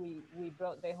we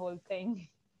brought the whole thing.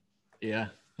 Yeah,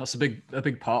 that's a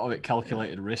big part of it.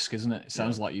 Calculated risk, isn't it? It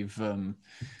sounds like you've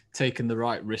taken the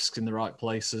right risks in the right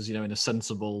places, in a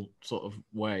sensible sort of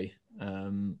way,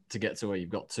 to get to where you've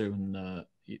got to, and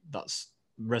that's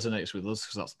resonates with us,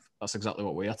 because that's exactly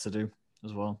what we had to do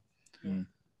as well.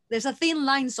 There's a thin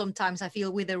line sometimes, I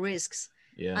feel, with the risks.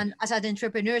 And as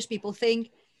entrepreneurs, people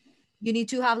think you need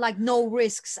to have like no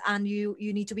risks, and you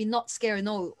need to be not scared.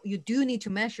 No, you do need to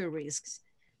measure risks,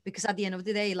 because at the end of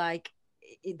the day, like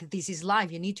this is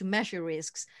life. You need to measure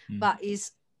risks, but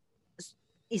is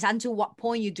until what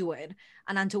point you do it,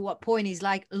 and until what point is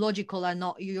like logical or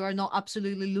not. You are not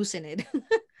absolutely losing it.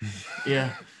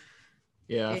 Yeah.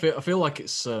 I feel like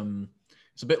it's a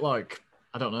bit like,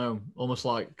 I don't know, almost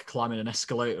like climbing an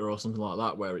escalator or something like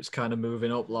that, where it's kind of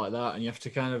moving up like that, and you have to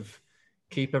kind of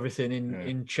keep everything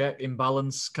in check, in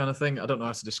balance, kind of thing. I don't know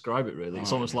how to describe it really.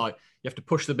 It's almost like you have to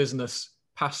push the business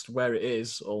past where it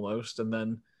is almost, and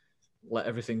then let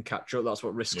everything catch up. That's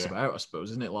what risk's about, I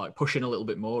suppose, isn't it? Like pushing a little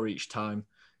bit more each time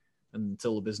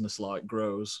until the business like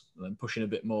grows, and then pushing a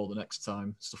bit more the next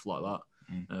time, stuff like that.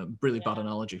 Really bad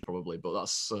analogy probably, but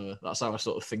that's how I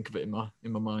sort of think of it in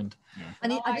my mind.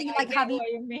 And I think like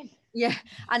having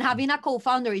and having a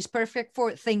co-founder is perfect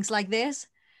for things like this,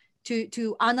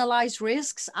 to analyze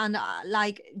risks and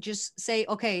like just say,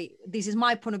 okay, this is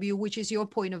my point of view, which is your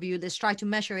point of view, let's try to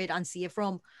measure it and see it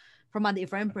from a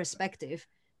different perspective.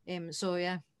 So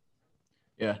yeah.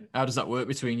 How does that work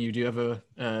between you? Do you ever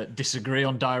disagree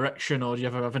on direction, or do you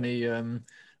ever have any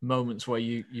moments where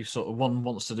you sort of, one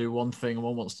wants to do one thing and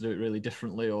one wants to do it really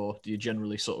differently, or do you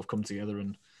generally sort of come together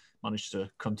and manage to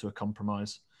come to a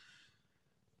compromise?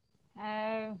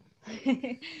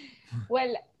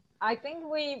 Well, I think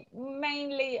we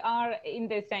mainly are in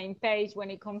the same page when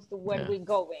it comes to where we're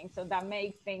going, so that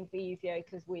makes things easier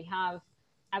because we have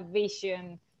a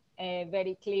vision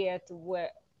very clear to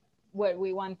where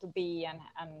we want to be, and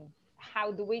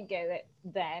how do we get it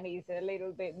there is a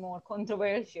little bit more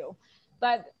controversial.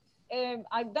 But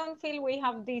I don't feel we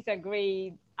have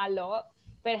disagreed a lot.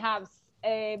 Perhaps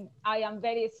I am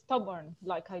very stubborn,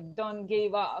 like I don't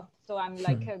give up. So I'm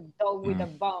like a dog with a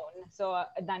bone. So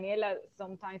Daniela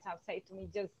sometimes have said to me,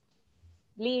 just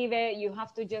leave it. You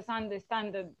have to just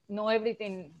understand that not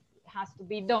everything has to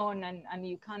be done, and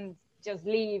you can't just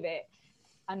leave it.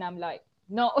 And I'm like,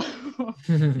 no,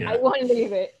 I won't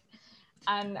leave it.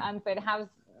 And perhaps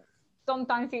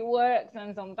sometimes it works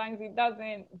and sometimes it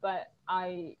doesn't, but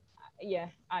I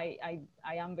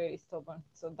am very stubborn,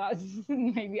 so that's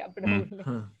maybe a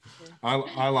problem.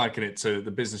 I liken it to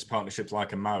the business partnership's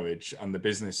like a marriage, and the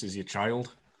business is your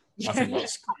child. I think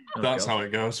that's how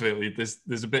it goes, really.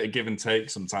 There's a bit of give and take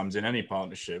sometimes in any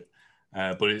partnership,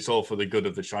 but it's all for the good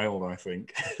of the child, I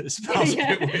think. It sounds a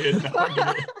bit weird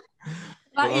now.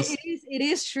 But it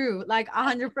is true, like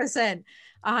 100%.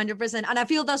 And I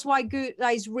feel that's why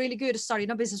that is really good starting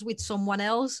a business with someone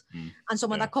else and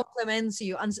someone that complements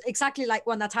you. And exactly like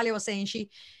what Natalia was saying,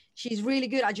 she's really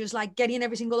good at just like getting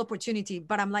every single opportunity.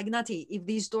 But I'm like, Nati, if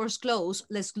these doors close,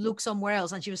 let's look somewhere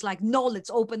else. And she was like, no, let's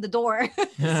open the door.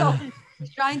 So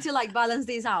trying to like balance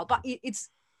this out, but it's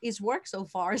worked so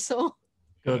far. So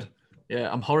good. Yeah,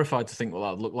 I'm horrified to think what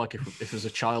that would look like if it was a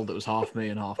child that was half me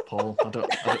and half Paul. I don't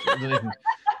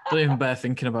even bear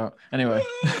thinking about. Anyway,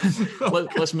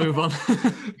 let's move on.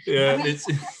 Yeah,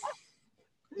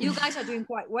 you guys are doing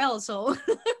quite well, so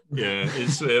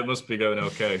it must be going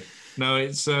okay. No,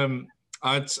 it's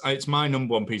my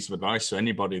number one piece of advice to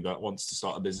anybody that wants to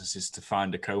start a business is to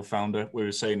find a co-founder. We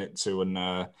were saying it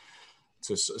to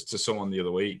someone the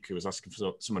other week who was asking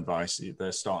for some advice.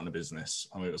 They're starting a business,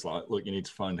 and it was like, look, you need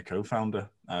to find a co-founder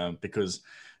because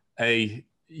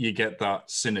you get that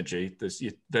synergy. There's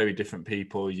very different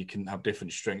people. You can have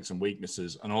different strengths and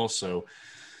weaknesses, and also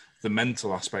the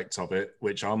mental aspect of it,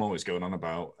 which I'm always going on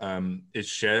about, is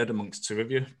shared amongst two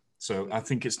of you. So I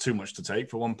think it's too much to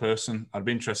take for one person. I'd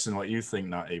be interested in what you think,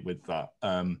 Natty, with that,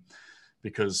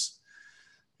 because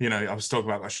I was talking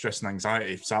about that stress and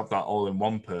anxiety. To have that all in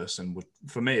one person,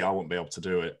 for me, I wouldn't be able to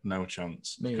do it. No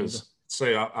chance. Because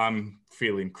say I'm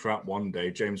feeling crap one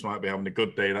day, James might be having a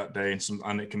good day that day,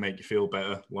 and it can make you feel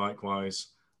better. Likewise.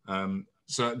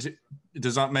 So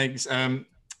does that make? Do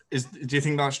you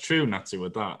think that's true, Natty,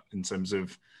 with that in terms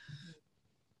of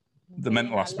the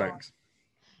mental aspects?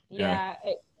 Yeah.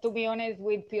 To be honest,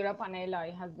 with Pura Panela,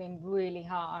 it has been really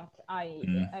hard.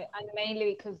 And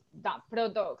mainly because that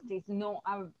product is not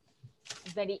a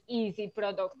very easy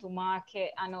product to market,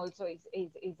 and also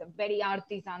it's a very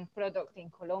artisan product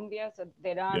in Colombia. So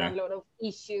there are a lot of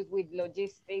issues with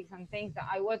logistics and things that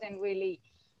I wasn't really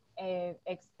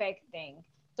expecting.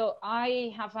 So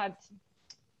I have had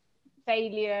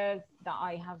failures that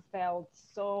I have felt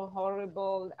so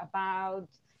horrible about.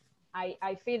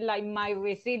 I feel like my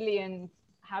resilience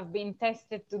have been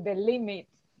tested to the limit,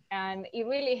 and it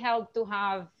really helped to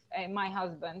have my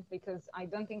husband, because I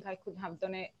don't think I could have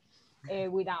done it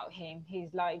without him.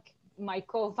 He's like my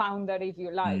co-founder, if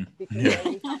you like, because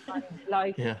I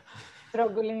sometimes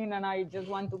struggling and I just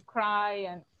want to cry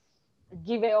and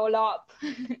give it all up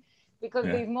because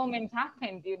these moments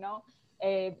happened,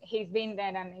 he's been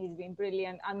there and he's been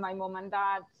brilliant. And my mom and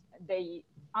dad, they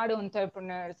are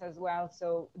entrepreneurs as well,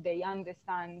 so they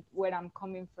understand where I'm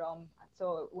coming from.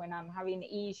 So when I'm having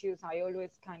issues, I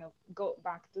always kind of go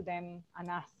back to them and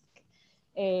ask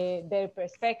their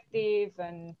perspective,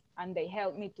 and they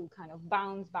help me to kind of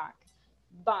bounce back.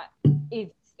 But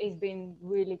it's been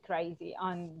really crazy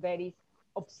and very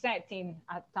upsetting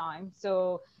at times.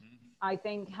 So I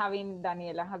think having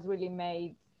Daniela has really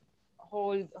made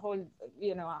hold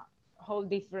whole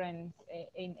difference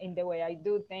in the way I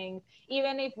do things.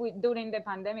 Even if during the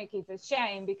pandemic, it's a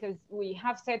shame because we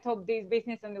have set up this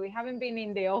business and we haven't been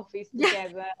in the office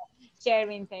together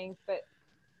sharing things. But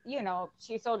you know,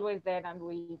 she's always there and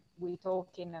we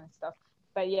talking and stuff.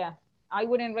 But yeah, I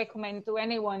wouldn't recommend to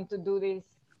anyone to do this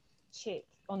shit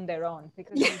on their own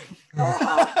because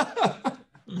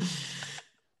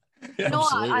no,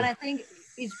 and I think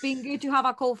it's been good to have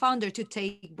a co-founder to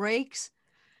take breaks,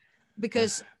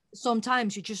 because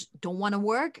sometimes you just don't want to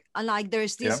work, and like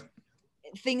there's this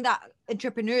thing that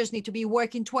entrepreneurs need to be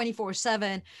working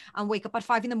 24/7 and wake up at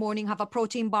 5 a.m, have a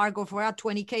protein bar, go for a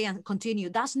 20K and continue.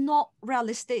 That's not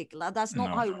realistic. That's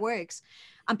not how it works.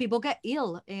 And people get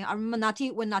ill. I remember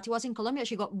when Nati was in Colombia,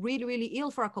 she got really, really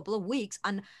ill for a couple of weeks,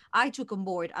 and I took on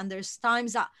board. And there's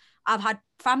times that I've had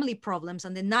family problems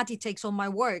and then Nati takes on my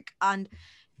work, and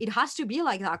it has to be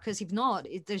like that, because if not,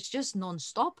 there's just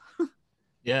non-stop.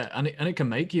 Yeah, and it can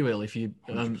make you ill if you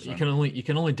you can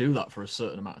only do that for a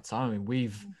certain amount of time. I mean,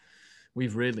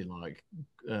 we've really like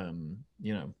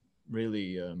you know,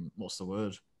 really what's the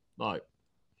word, like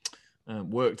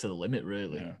worked to the limit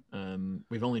really.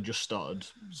 We've only just started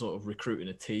sort of recruiting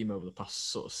a team over the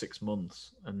past sort of 6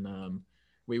 months, and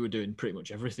we were doing pretty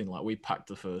much everything. Like we packed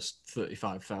the first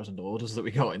 35,000 orders that we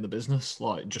got in the business,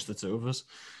 like just the two of us.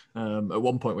 At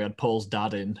one point we had Paul's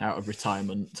dad in out of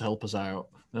retirement to help us out.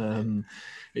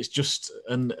 It's just,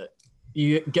 and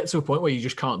you get to a point where you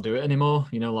just can't do it anymore,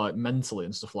 you know, like mentally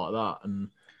and stuff like that. And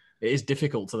it is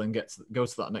difficult to then go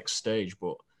to that next stage,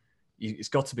 but it's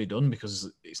got to be done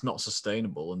because it's not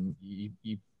sustainable, and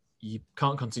you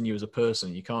can't continue as a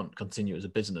person. You can't continue as a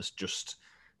business just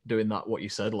doing that, what you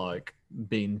said, like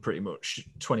being pretty much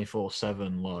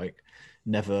 24/7, like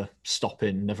never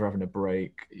stopping, never having a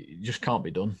break. It just can't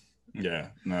be done. Yeah,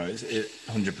 no, it's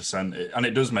 100%. And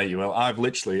it does make you ill.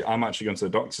 I'm actually going to the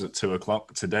doctor's at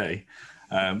 2:00 today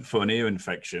for an ear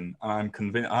infection. I'm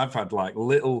convinced I've had like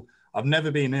I've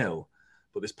never been ill,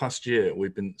 but this past year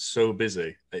we've been so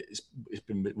busy.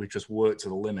 We've just worked to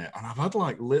the limit, and I've had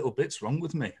like little bits wrong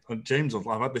with me. And James, I've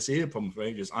had this ear problem for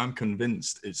ages. I'm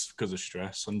convinced it's because of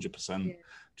stress, 100%.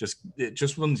 Yeah. It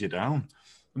just runs you down.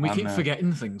 And we keep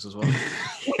forgetting things as well.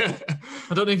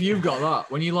 I don't know if you've got that.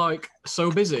 When you're like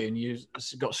so busy and you've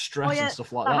got stress and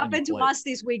stuff like that. That happened to us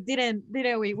this week, didn't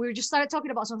we? We just started talking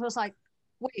about something. I was like,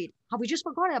 wait, have we just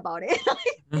forgotten about it?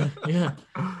 Yeah.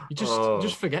 You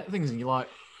just forget things and you're like,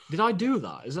 did I do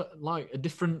that? Is it like a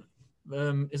different,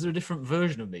 is there a different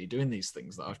version of me doing these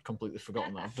things that I've completely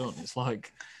forgotten that I've done? It's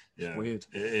like, it's weird.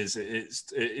 It is.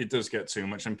 It does get too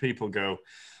much. And people go,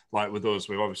 like with us,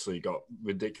 we've obviously got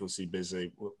ridiculously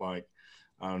busy. Like,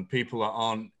 people that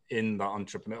aren't in that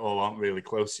entrepreneur or aren't really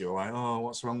close to you are like, oh,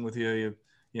 what's wrong with you?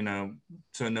 You know,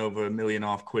 turn over £1.5 million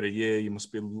a year. You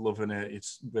must be loving it.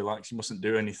 It's relaxed. You mustn't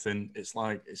do anything. It's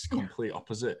like, it's complete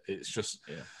opposite. It's just,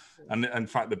 and in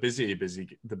fact, the busier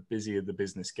the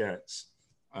business gets,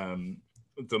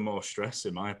 the more stress,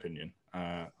 in my opinion.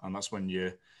 And that's when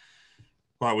you,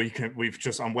 like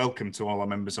I'm welcome to all our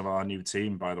members of our new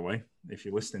team, by the way, if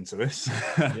you're listening to this.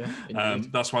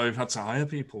 That's why we've had to hire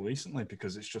people recently,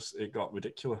 because it got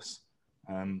ridiculous.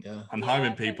 And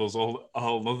hiring people's a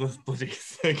whole other bloody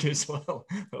thing as well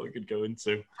that we could go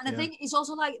into. And I think it's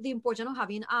also like the importance of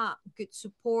having a good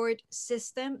support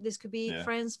system. This could be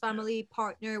friends, family,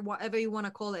 partner, whatever you want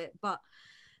to call it. But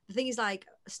the thing is, like,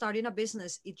 starting a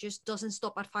business, it just doesn't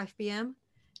stop at 5 p.m.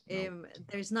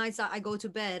 There's nights that I go to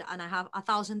bed and I have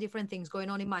 1,000 different things going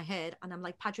on in my head, and I'm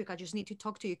like, Patrick, I just need to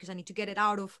talk to you because I need to get it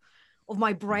out of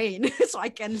my brain so I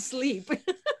can sleep.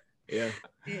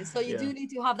 So you do need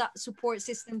to have that support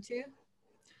system too.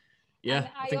 And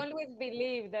I always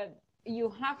believe that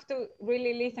you have to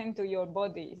really listen to your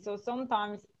body. So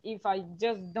sometimes if I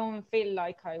just don't feel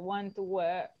like I want to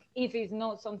work, if it's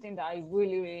not something that I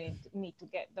really need to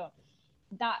get done,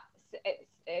 that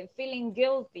feeling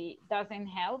guilty doesn't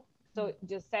help. So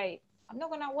just say, I'm not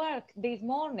gonna work this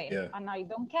morning, and I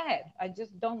don't care. I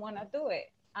just don't want to do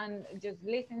it, and just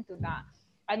listen to that,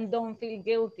 and don't feel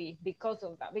guilty because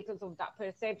of that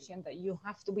perception that you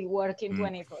have to be working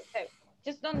 24/7.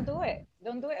 Just don't do it.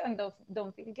 Don't do it, and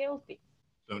don't feel guilty.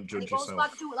 Don't judge yourself. It goes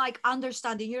back to like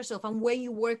understanding yourself, and when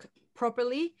you work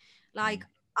properly, like.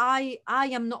 I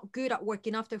am not good at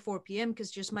working after 4 p.m.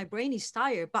 because just my brain is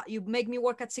tired, but you make me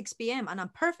work at 6 p.m. and I'm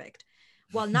perfect.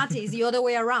 While Nati is the other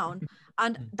way around,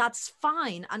 and that's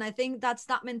fine. And I think that's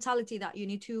that mentality that you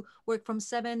need to work from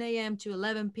 7 a.m. to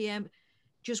 11 p.m.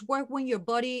 Just work when your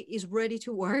body is ready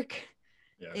to work.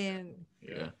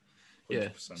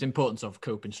 It's important to have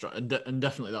coping strategy, and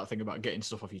definitely that thing about getting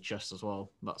stuff off your chest as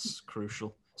well. That's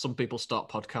crucial. some people start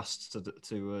podcasts to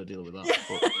deal with that.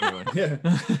 But anyway.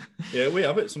 Yeah, we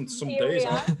have it some Here days.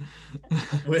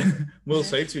 we We'll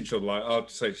say to each other, like, I'll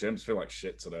just say, James, I feel like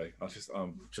shit today.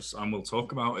 And we'll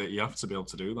talk about it. You have to be able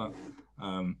to do that.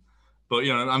 But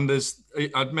and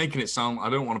I'm making it sound.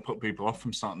 I don't want to put people off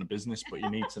from starting a business, but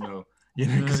you need to know,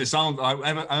 because it sounds.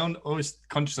 I'm always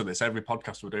conscious of this. Every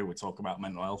podcast we do, we talk about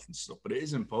mental health and stuff, but it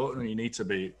is important, and you need to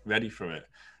be ready for it.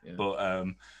 Yeah. But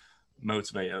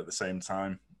motivate at the same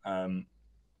time.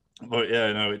 But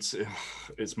yeah, no, it's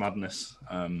madness.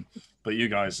 But you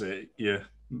guys, you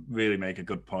really make a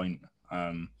good point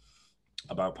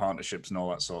about partnerships and all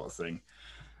that sort of thing.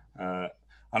 And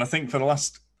I think for the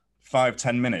last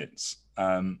 5-10 minutes,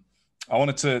 I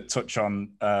wanted to touch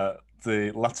on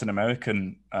the Latin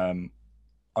American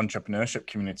entrepreneurship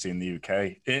community in the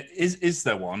UK. Is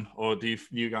there one, or do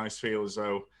you guys feel as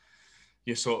though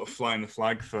you're sort of flying the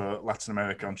flag for Latin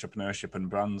American entrepreneurship and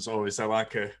brands, or is there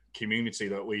like a community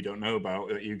that we don't know about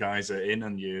that you guys are in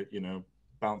and you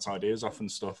bounce ideas off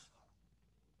and stuff?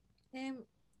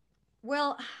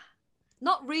 Well,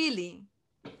 not really.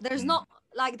 There's not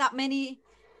like that many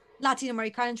Latin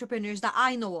American entrepreneurs that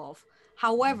I know of.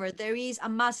 However, there is a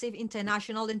massive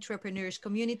international entrepreneurs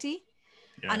community.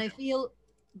 Yeah. And I feel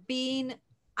being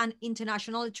an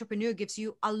international entrepreneur gives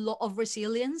you a lot of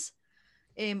resilience.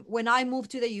 When I moved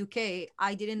to the UK,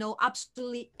 I didn't know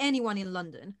absolutely anyone in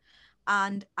London.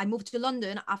 And I moved to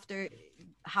London after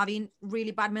having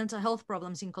really bad mental health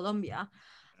problems in Colombia.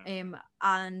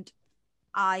 And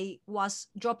I was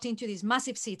dropped into this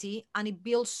massive city, and it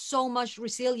built so much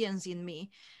resilience in me.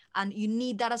 And you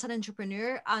need that as an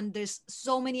entrepreneur. And there's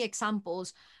so many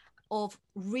examples of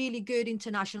really good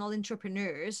international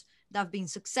entrepreneurs that have been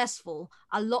successful.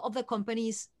 A lot of the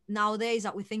companies nowadays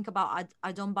that we think about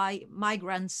are done by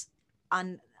migrants,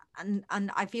 and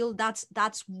I feel that's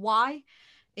why,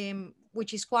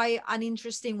 which is quite an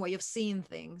interesting way of seeing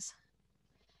things.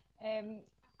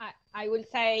 I will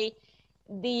say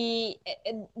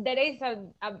there is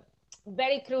a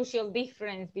very crucial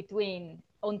difference between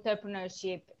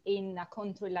entrepreneurship in a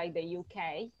country like the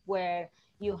UK, where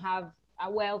you have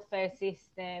a welfare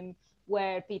system,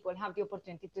 where people have the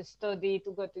opportunity to study,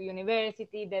 to go to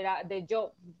university.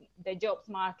 The jobs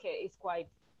market is quite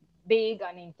big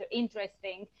and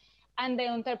interesting. And the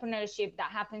entrepreneurship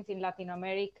that happens in Latin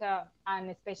America, and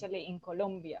especially in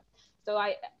Colombia. So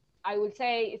I would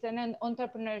say it's an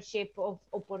entrepreneurship of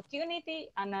opportunity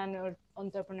and an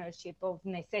entrepreneurship of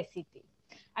necessity.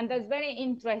 And that's very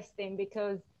interesting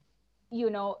because,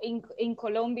 in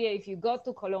Colombia, if you go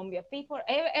to Colombia,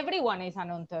 everyone is an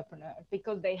entrepreneur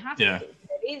because they have to.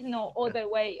 There is no other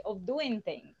way of doing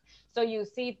things. So you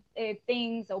see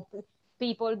things of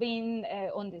people being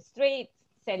on the streets,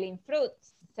 selling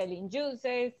fruits, selling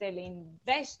juices, selling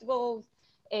vegetables,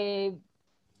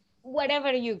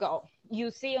 wherever you go, you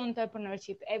see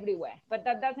entrepreneurship everywhere. But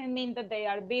that doesn't mean that they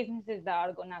are businesses that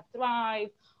are going to thrive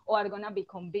or are going to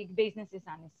become big businesses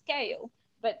and scale.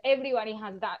 But everybody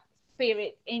has that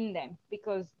spirit in them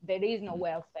because there is no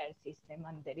welfare system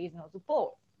and there is no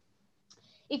support.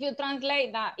 If you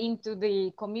translate that into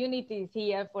the communities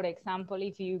here, for example,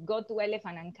 if you go to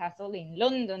Elephant and Castle in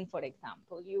London, for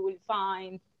example, you will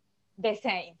find the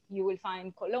same. You will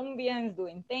find Colombians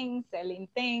doing things, selling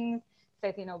things,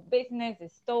 setting up business,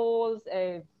 stalls,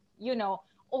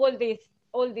 all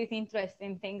these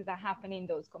interesting things that happen in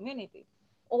those communities.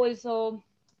 Also,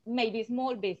 maybe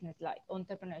small business like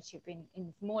entrepreneurship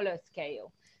in smaller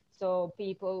scale. So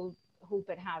people who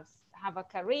perhaps have a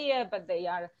career, but they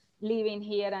are living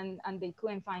here and they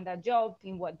couldn't find a job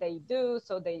in what they do.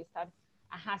 So they start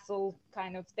a hustle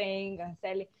kind of thing and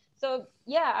selling. So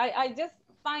yeah, I just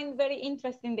find very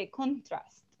interesting the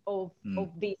contrast of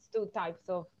these two types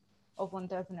of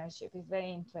entrepreneurship. Is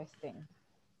very interesting.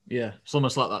 Yeah, it's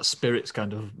almost like that spirit's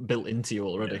kind of built into you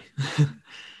already.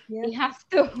 Yeah. It has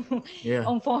to. Yeah.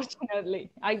 Unfortunately,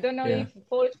 I don't know if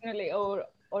fortunately or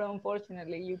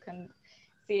unfortunately you can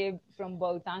see it from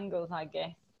both angles, I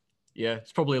guess. Yeah,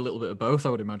 it's probably a little bit of both, I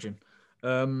would imagine.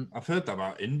 I've heard that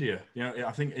about India. Yeah,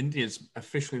 I think India is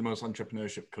officially the most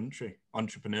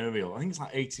entrepreneurial. I think it's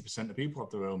like 80% of people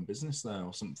have their own business there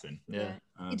or something. Yeah,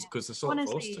 because they're sort of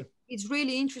forced to. It's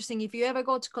really interesting. If you ever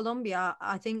go to Colombia,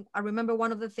 I remember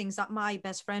one of the things that my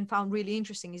best friend found really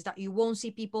interesting is that you won't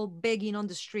see people begging on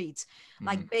the streets,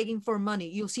 like begging for money.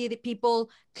 You'll see the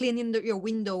people cleaning your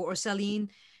window or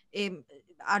selling,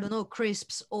 I don't know,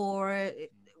 crisps or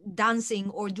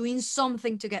dancing or doing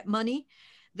something to get money.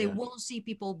 They won't see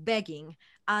people begging.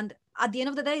 And at the end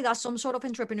of the day, that's some sort of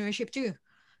entrepreneurship too.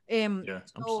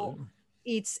 Absolutely.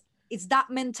 It's that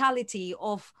mentality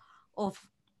of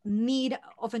need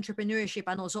of entrepreneurship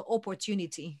and also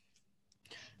opportunity.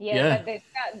 Yeah. But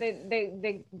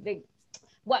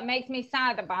what makes me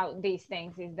sad about these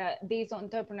things is that these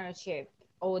entrepreneurship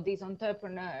or these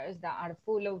entrepreneurs that are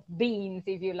full of beans,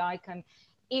 if you like, and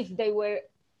if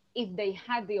they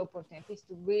had the opportunities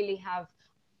to really have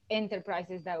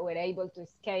enterprises that were able to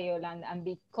scale and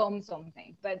become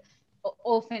something, but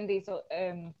often these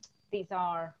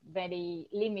are very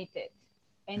limited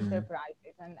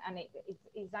enterprises, and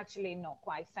it's actually not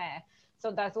quite fair.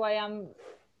 So that's why I'm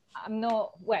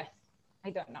not, well, I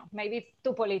don't know, maybe it's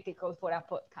too political for a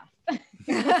podcast.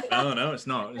 No, it's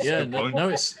not.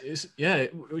 It's it's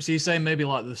so you're saying maybe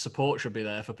like the support should be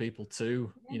there for people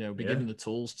to, be given the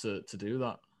tools to do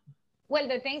that. Well,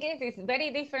 the thing is, it's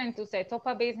very different to set up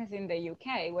a business in the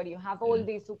UK, where you have all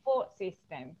these support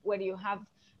systems, where you have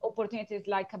opportunities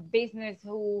like a business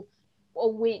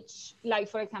which, like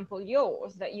for example,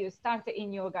 yours, that you started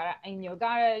in your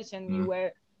garage and you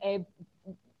were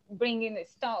bringing the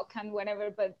stock and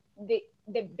whatever, but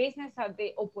the business had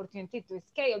the opportunity to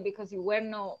scale because you were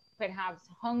not perhaps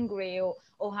hungry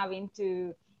or having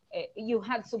to, you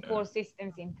had support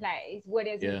systems in place.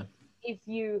 Whereas if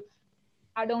you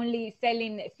are only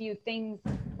selling a few things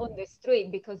on the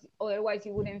street because otherwise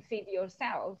you wouldn't feed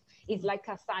yourself, it's like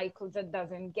a cycle that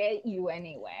doesn't get you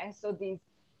anywhere. So this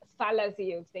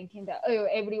fallacy of thinking that, oh,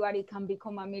 everybody can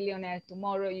become a millionaire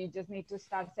tomorrow, you just need to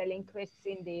start selling crisps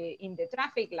in the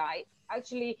traffic light,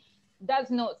 actually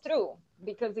that's not true,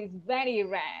 because it's very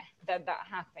rare that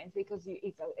happens, because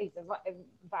it's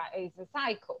a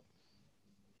cycle.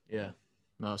 Yeah,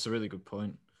 no, that's a really good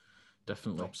point.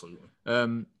 Definitely. Absolutely.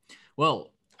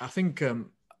 Well, I think I'm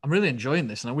really enjoying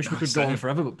this, and I wish we could go on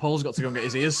forever, but Paul's got to go and get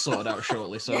his ears sorted out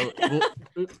shortly. So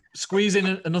we'll squeeze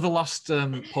in another last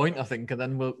point, I think, and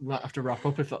then we'll have to wrap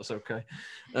up if that's okay.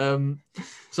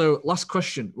 So last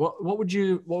question: what would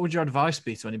your advice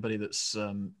be to anybody that's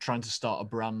trying to start a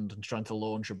brand and trying to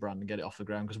launch a brand and get it off the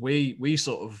ground? Because we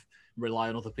sort of rely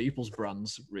on other people's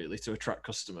brands really to attract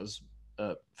customers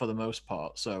for the most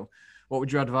part. So what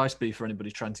would your advice be for anybody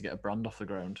trying to get a brand off the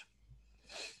ground?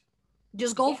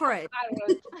 Just go for it.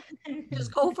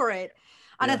 Just go for it.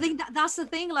 And I think that's the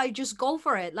thing, like, just go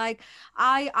for it. Like,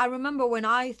 I remember when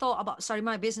I thought about starting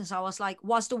my business, I was like,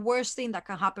 what's the worst thing that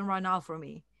can happen right now for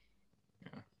me?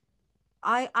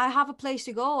 I have a place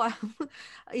to go.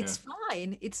 It's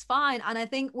fine. It's fine. And I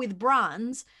think with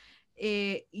brands,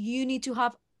 you need to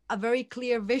have a very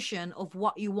clear vision of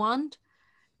what you want.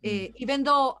 Even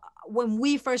though when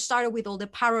we first started with all the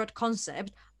parrot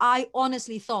concept, I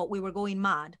honestly thought we were going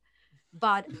mad.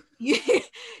 But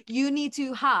you need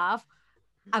to have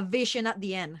a vision at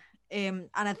the end. And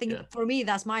I think for me,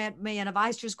 that's my main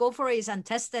advice. Just go for it and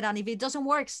test it. And if it doesn't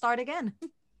work, start again.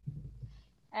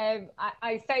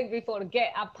 I said before,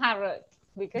 get a parrot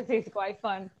because it's quite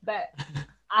fun, but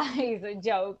it's a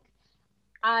joke.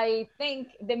 I think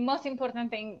the most important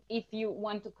thing, if you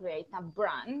want to create a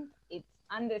brand, it's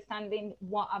understanding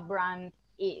what a brand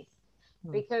is.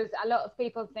 Because a lot of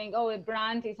people think, oh, a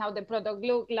brand is how the product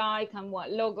look like and what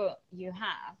logo you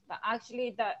have. But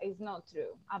actually, that is not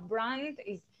true. A brand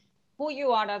is who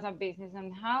you are as a business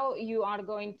and how you are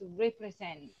going to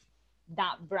represent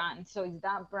that brand. So is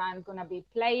that brand going to be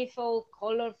playful,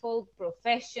 colorful,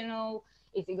 professional?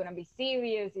 Is it going to be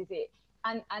serious? Is it?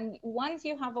 And once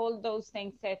you have all those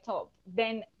things set up,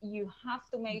 then you have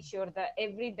to make sure that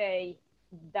every day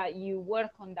that you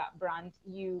work on that brand,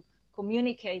 you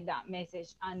communicate that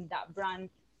message and that brand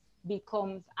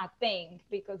becomes a thing,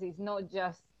 because it's not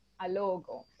just a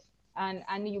logo,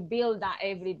 and you build that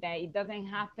every day. It doesn't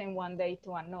happen one day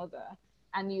to another,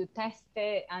 and you test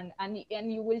it and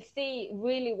you will see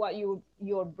really what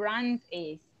your brand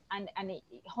is, and it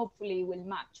hopefully will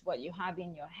match what you have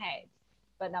in your head.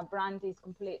 But a brand is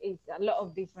a lot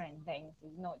of different things.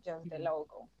 It's not just the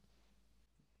logo.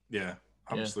 Yeah,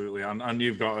 absolutely. And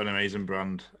you've got an amazing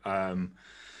brand.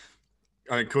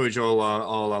 I encourage all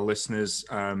our listeners,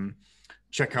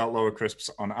 check out Laura Crisps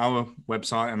on our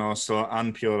website and our store,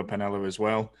 and Pura Panella as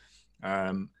well.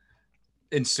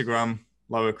 Instagram,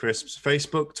 Laura Crisps,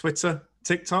 Facebook, Twitter,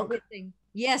 TikTok.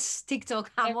 Yes,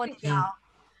 TikTok. I'm on it now.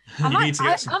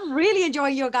 I'm really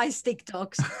enjoying your guys'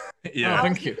 TikToks.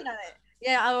 Thank you.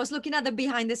 Yeah, I was looking at the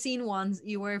behind the scene ones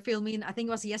you were filming. I think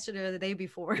it was yesterday or the day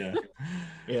before.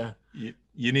 Yeah.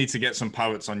 You need to get some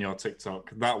parrots on your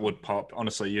TikTok. That would pop.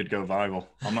 Honestly, you'd go viral.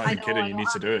 I'm not even kidding. You need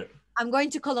to do it. I'm going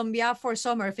to Colombia for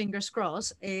summer, fingers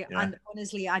crossed. And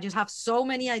honestly, I just have so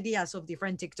many ideas of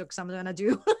different TikToks I'm going to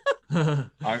do.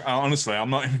 I honestly, I'm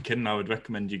not even kidding. I would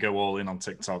recommend you go all in on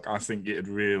TikTok. I think it'd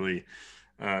really,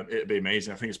 it'd be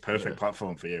amazing. I think it's a perfect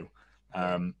platform for you.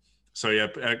 So yeah,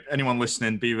 anyone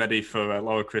listening, be ready for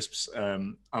Laura Crisps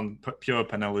and Pure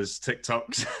Panella's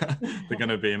TikToks. They're going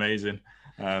to be amazing.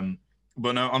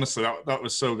 But no, honestly, that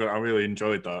was so good. I really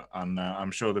enjoyed that, and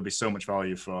I'm sure there'll be so much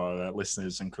value for our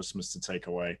listeners and customers to take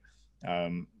away.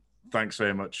 Thanks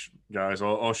very much, guys.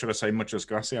 Or should I say muchas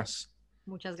gracias?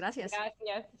 Muchas gracias.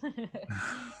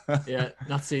 Gracias. Yeah,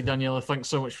 Natty, Daniela, thanks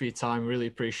so much for your time. Really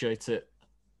appreciate it.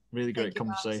 Really great Thank you,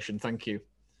 guys. conversation. Thank you.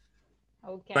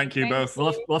 Okay. Thank you both.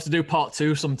 We'll have to do part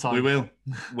 2 sometime. We will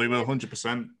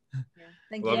 100%.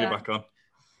 Thank We'll you. have you back on.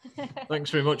 Thanks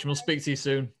very much, and we'll speak to you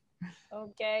soon.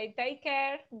 Okay, take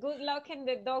care. Good luck in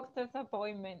the doctor's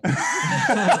appointment.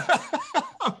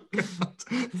 Oh, God.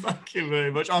 Thank you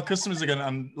very much. Our customers are going to,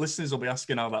 and listeners will be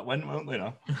asking how that went, won't they?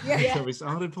 Now, Yeah.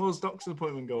 How did Paul's doctor's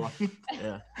appointment go on?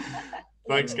 Yeah.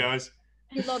 Thanks, guys.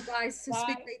 Good luck, guys. Speak Bye.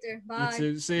 later. You Bye.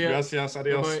 too. See ya. Gracias,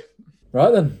 adios. Bye-bye.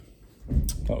 Right then.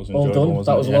 That was All enjoyable, done. wasn't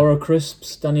That it? was Yeah. Laura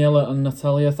Crisps, Daniela and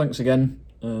Natalia. Thanks again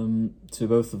to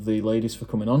both of the ladies for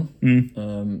coming on.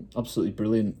 Absolutely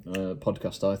brilliant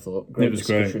podcast, I thought. Great It was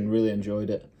great. discussion. Really enjoyed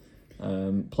it.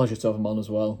 Pleasure to have them on as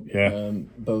well. Yeah.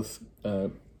 Both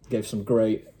gave some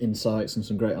great insights and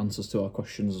some great answers to our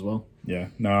questions as well. Yeah,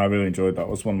 no, I really enjoyed that. It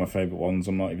was one of my favourite ones.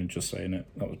 I'm not even just saying it.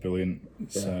 That was brilliant.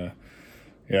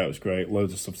 It was great.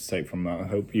 Loads of stuff to take from that. I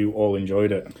hope you all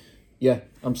enjoyed it. Yeah,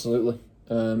 absolutely.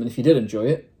 And if you did enjoy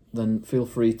it, then feel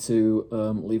free to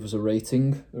leave us a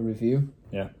rating, a review.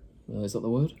 Yeah. Is that the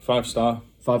word? 5-star.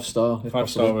 5-star. if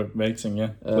possible. 5-star rating,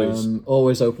 yeah, please.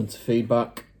 Always open to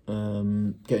feedback.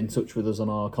 Get in touch with us on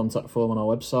our contact form on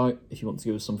our website if you want to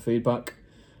give us some feedback.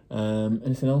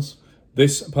 Anything else?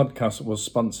 This podcast was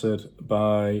sponsored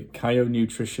by Kyo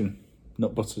Nutrition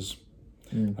Nut Butters.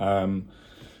 Kyo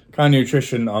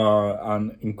Nutrition are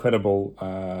an incredible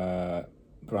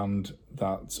brand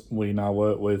that we now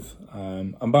work with.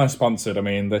 And by sponsored, I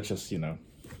mean they're just,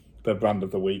 the brand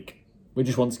of the week. We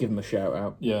just want to give them a shout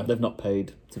out. Yeah. They've not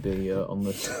paid to be on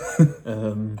this.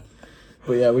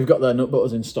 But yeah, we've got their nut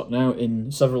butters in stock now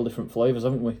in several different flavours,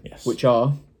 haven't we? Yes. Which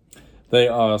are? They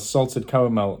are salted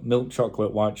caramel, milk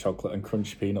chocolate, white chocolate, and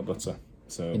crunchy peanut butter.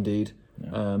 So Indeed. Yeah.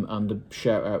 And a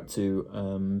shout out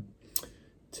to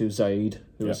Zaid,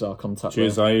 who is our contact.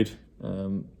 Cheers, there. Zaid.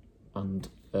 And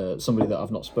somebody that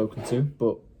I've not spoken to,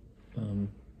 but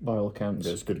by all accounts,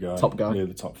 He's a good guy. top guy. Yeah,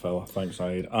 the top fella. Thanks,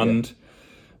 Zaid. And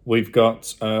we've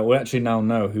got, we actually now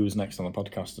know who's next on the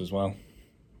podcast as well.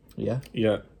 Yeah.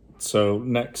 Yeah. So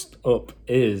next up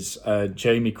is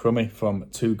Jamie Crummy from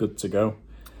Too Good To Go.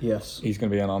 Yes. He's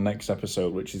going to be on our next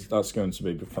episode, that's going to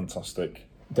be fantastic.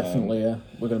 Definitely, yeah.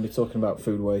 We're going to be talking about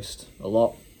food waste a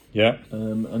lot. Yeah.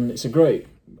 And it's a great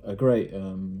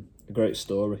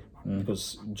story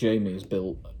because Jamie has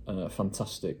built a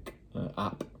fantastic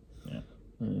app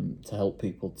to help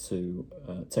people to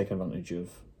take advantage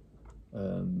of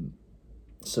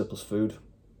surplus food,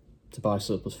 to buy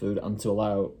surplus food, and to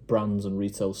allow brands and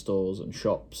retail stores and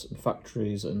shops and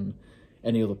factories and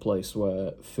any other place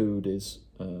where food is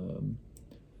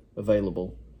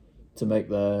available to make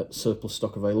their surplus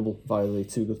stock available via the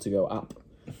Too Good To Go app.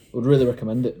 I would really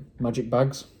recommend it. Magic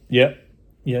bags. Yeah.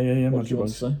 What do you Magic want to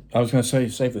Bugs. say? I was going to say,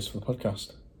 save this for the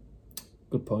podcast.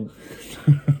 Good point.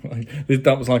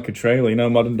 That was like a trailer,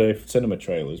 modern day cinema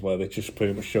trailers where they just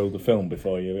pretty much show the film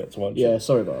before you get to watch Yeah, it.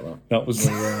 sorry about that. That was...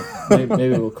 Maybe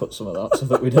we'll cut some of that so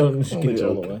that we don't just give it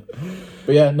all away.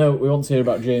 But yeah, no, we want to hear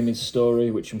about Jamie's story,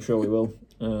 which I'm sure we will,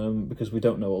 because we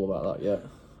don't know all about that yet.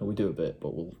 We do a bit,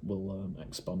 but we'll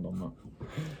expand on that.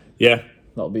 Yeah.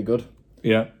 That'll be good.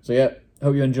 Yeah. So yeah,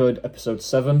 hope you enjoyed episode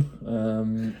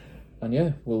 7. And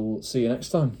yeah, we'll see you next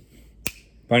time.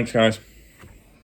 Thanks, guys.